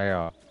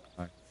AR.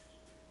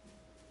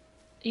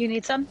 You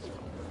need some?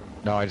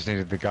 No, I just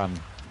needed the gun.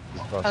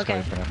 I've got a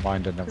Okay. scope in it.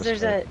 Mine didn't have a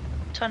Because there's scope.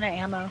 a ton of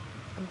ammo.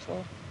 I'm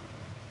full.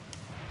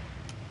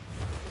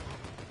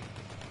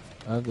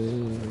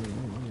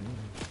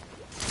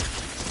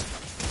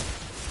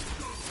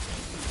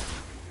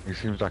 He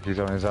seems like he's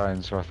on his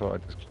own, so I thought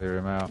I'd just clear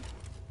him out.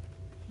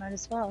 Might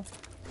as well.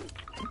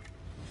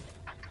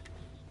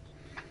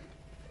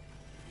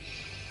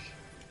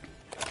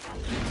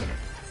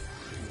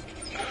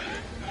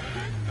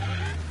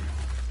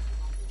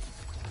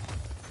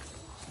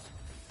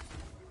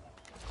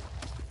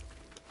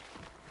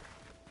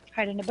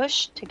 Hide in a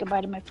bush, take a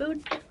bite of my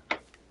food.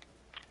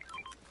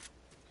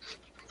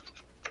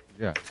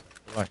 Yeah.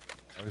 Right.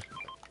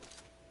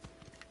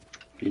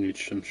 You need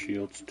some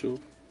shields too.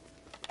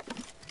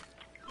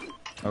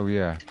 Oh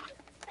yeah.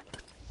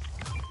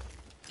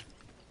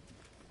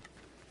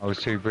 I was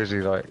too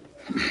busy like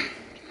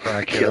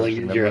trying to kill Killing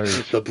everything that your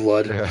moved. the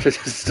blood Yeah.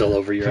 still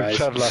over your eyes.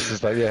 Bloodlust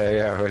is like,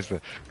 yeah,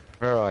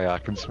 where are you? I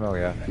can smell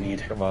you. I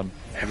need Come on.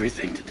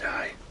 everything to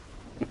die.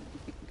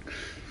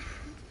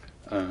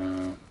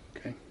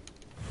 Okay.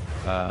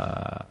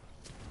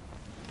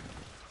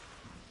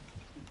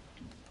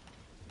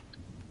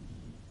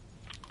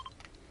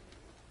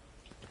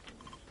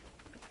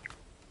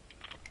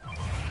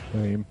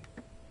 Lame.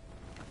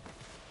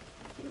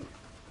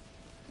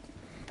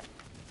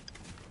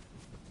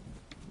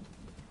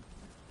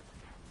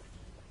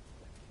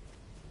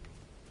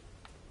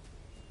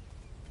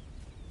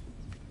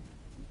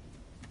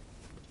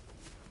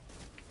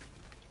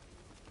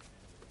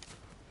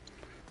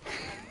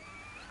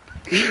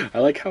 I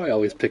like how I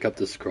always pick up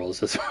the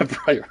scrolls as my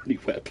priority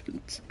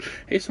weapons.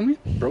 Hey, somebody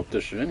broke the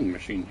vending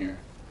machine here.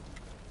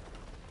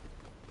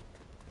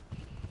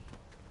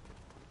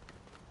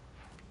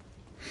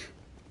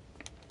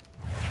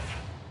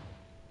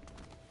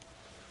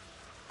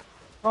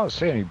 I can't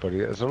see anybody.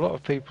 There's a lot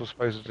of people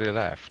supposedly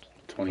left.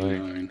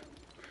 29.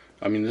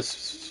 I mean,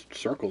 this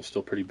circle's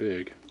still pretty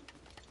big.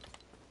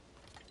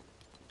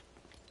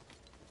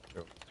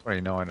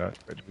 29, I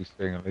expect to be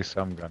seeing at least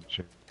some gun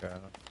shooting going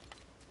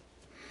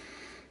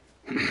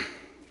on.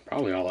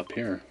 Probably all up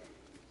here.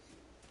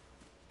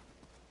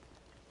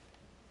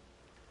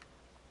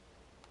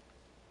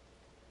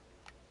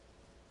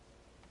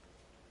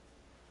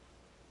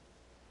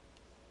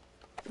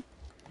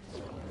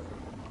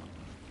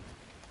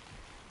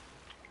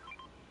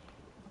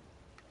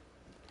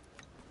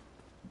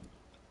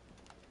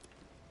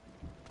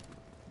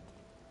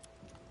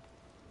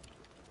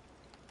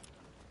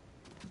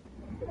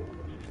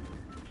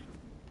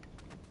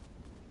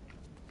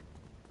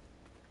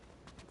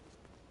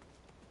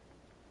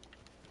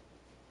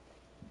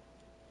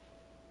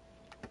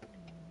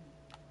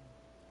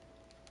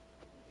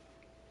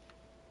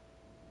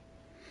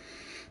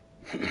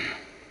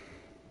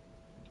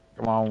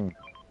 Come on.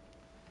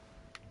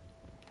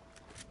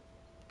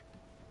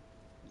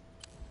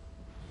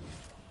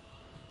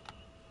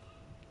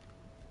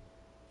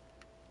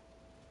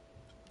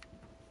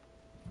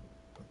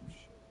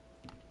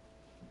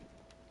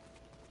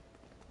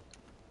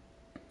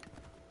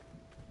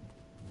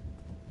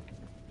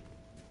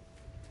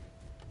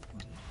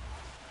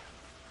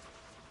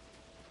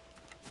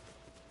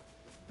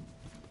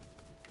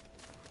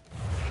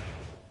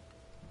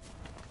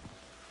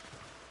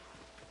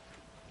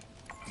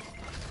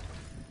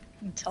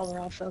 Until we're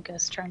all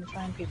focused trying to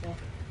find people.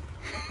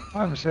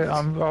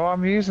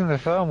 I'm using the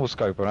thermal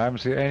scope and I haven't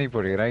seen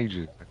anybody in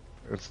ages.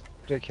 It's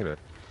ridiculous.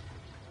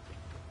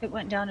 It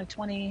went down to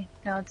 20.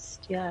 Now it's,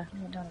 yeah, it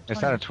went down to 20.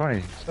 It's down to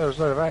 20. So there was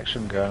a lot of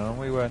action going on.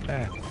 We weren't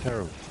there.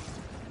 Terrible.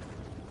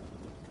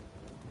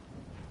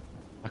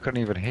 I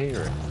couldn't even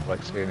hear it,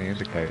 like seeing the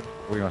indicator.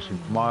 We must be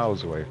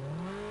miles away.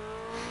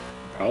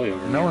 Probably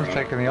over No near, one's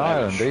taken the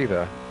Lavish. island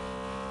either.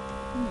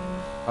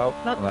 Oh,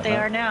 Nope, they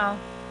are now.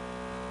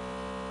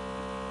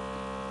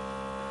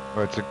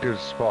 Well, it's a good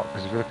spot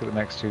because if you look at the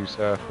next two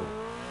circles,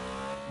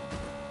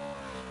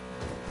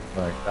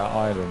 like that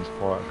island's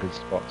quite a good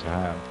spot to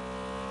have.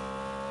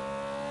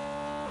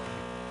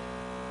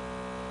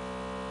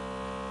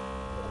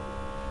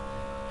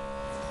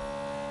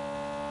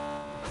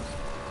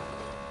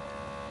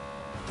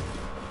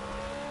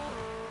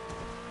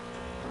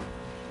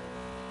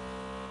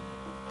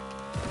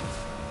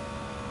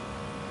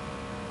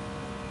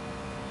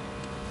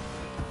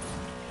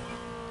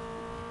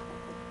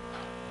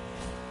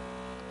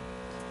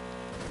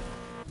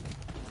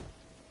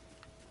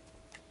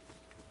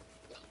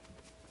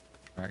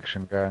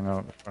 Action going on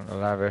at the front of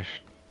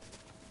Lavish.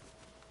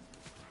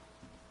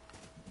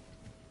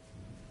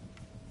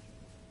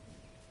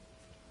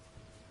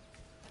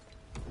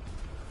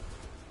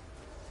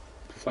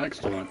 Flag's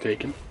still not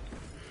taken.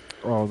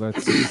 Oh,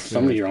 that's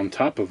Somebody are on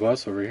top of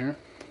us over here.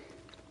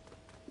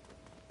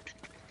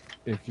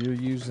 if you're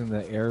using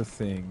the air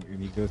thing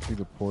and you go through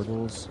the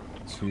portals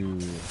to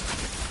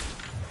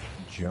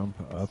jump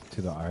up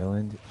to the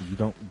island, you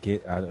don't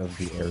get out of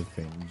the air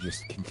thing. You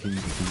just continue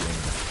to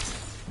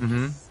be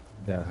in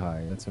that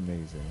high. That's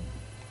amazing.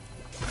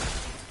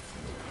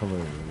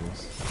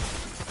 Hilarious.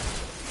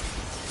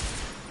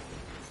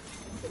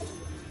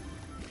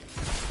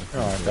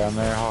 Alright, down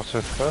there,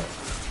 Hartford foot.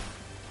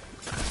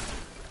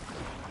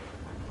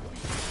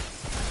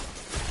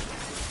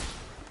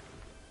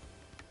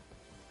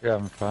 You're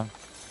having fun.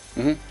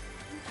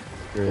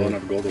 Blowing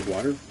up gold of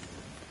water.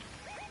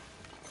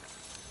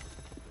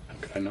 How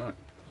could I not?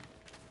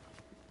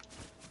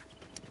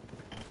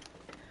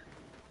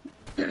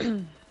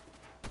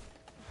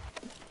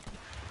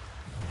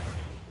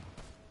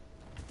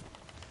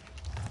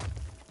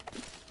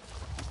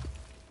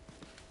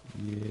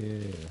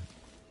 Yeah.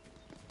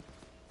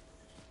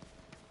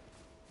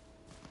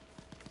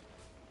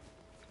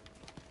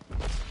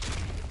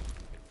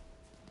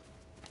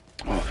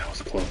 Oh, that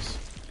was close.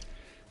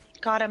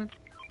 Got him.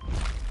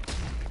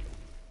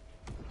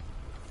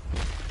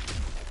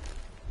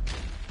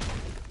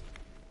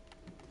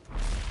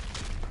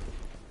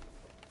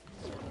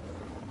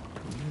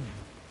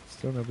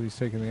 Still nobody's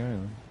taking the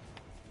island.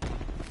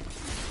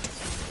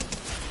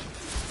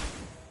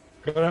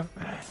 Got him.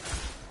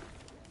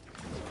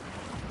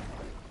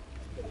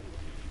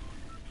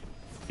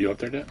 You up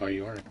there, Dad? Oh,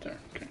 you are up there.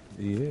 Okay.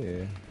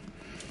 Yeah.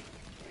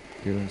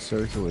 Doing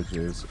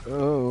circulages.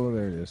 Oh,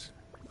 there it is.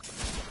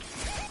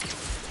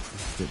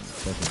 It's getting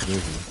fucking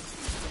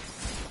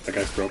busy. That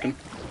guy's broken.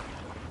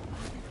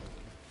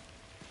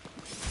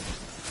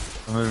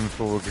 I'm moving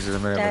forward because in a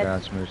minute we're Dead. going to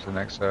have to move to the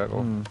next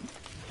circle.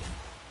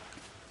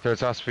 So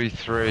it's us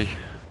v3.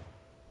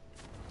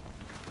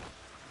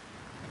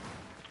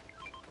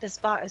 This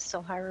bot is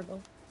still hireable.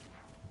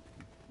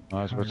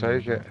 Might as well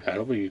take it.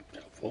 That'll be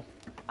helpful.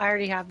 I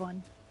already have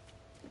one.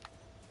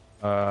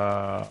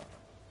 Run,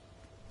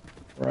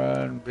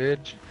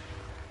 bitch.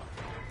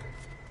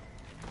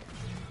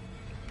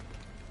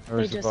 They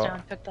Where's the just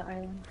bot? picked the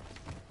island.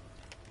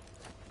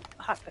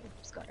 Hot foot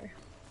just got her.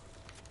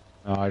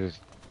 No,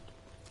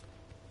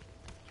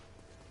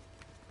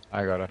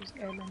 I got her. Just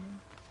airbending.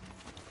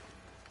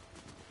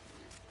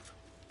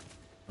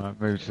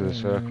 Right, move to the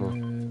circle.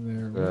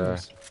 And There. there it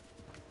is.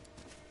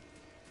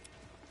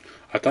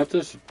 I thought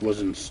this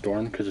was in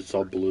storm because it's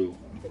all blue.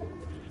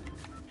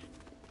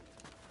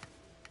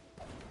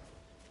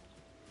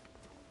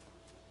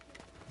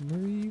 What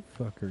are you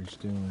fuckers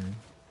doing?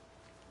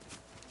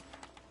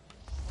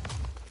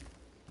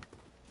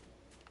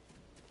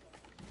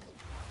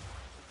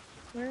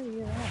 Where are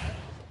you at?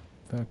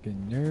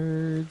 Fucking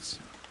nerds.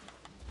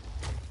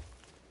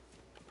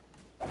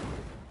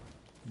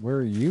 Where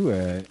are you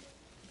at?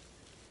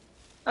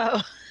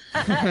 Oh.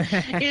 You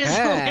just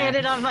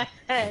landed on my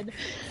head.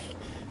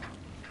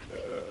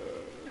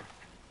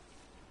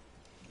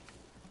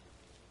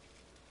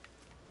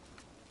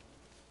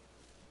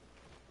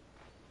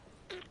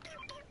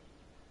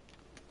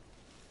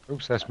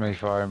 Oops, that's me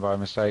firing by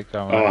mistake,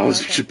 don't Oh, I worry. was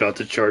just about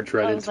to charge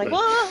right I was into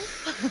like,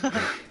 it.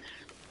 whoa!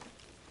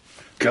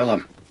 Kill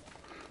him.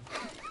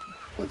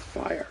 with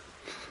fire.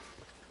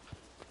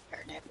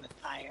 Burn it with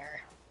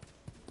fire.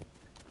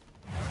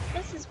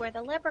 This is where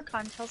the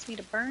leprechaun tells me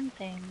to burn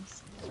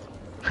things.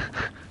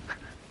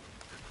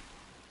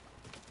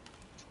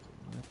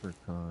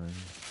 Leprechaun.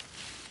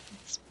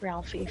 It's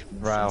Ralphie from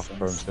The Ralph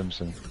from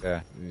Simpsons. Simpsons.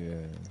 Yeah. Yeah.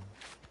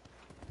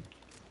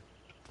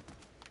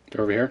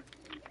 They're over here.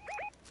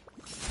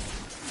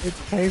 It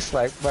tastes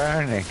like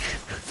burning.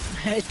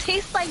 It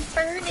tastes like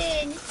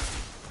burning!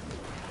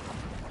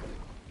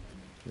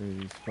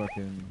 These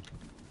fucking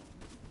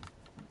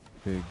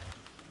big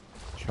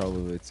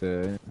cholulets.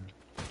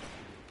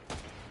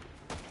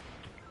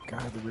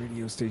 God, the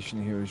radio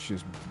station here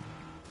is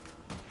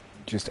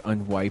just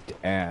unwiped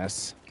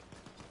ass.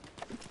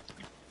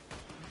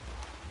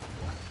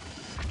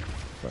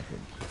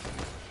 Fucking.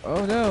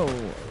 Oh no!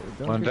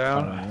 Don't One get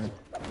down. caught on that.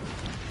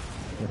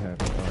 What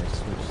happened? Oh, I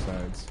switched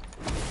sides.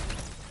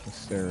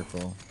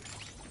 Hysterical.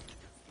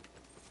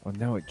 Oh,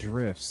 now it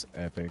drifts.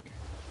 Epic.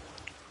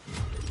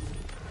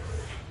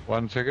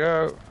 One to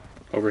go.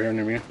 Over here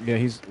near me. Yeah,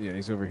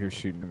 he's over here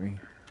shooting at me.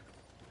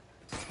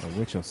 Oh,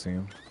 Witch, I'll see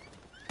him.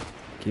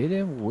 Get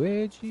him,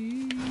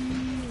 Witchy!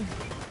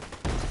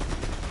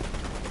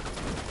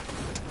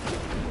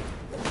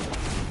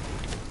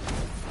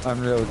 I'm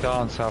a little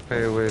dance up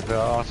here with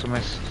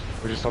Artemis.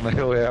 We're just on the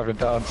hill here having a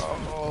dance.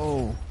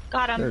 Oh,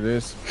 Got there it him.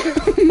 is.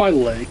 My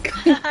leg.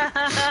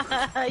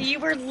 You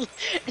were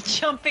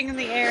jumping in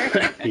the air.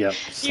 Yep.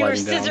 You were Sliding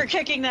scissor down.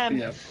 kicking them.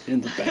 Yep.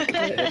 In the back of the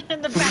head.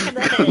 In the back of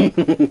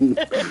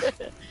the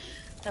head.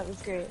 That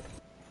was great.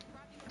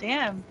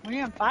 Damn,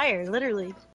 we're on fire, literally.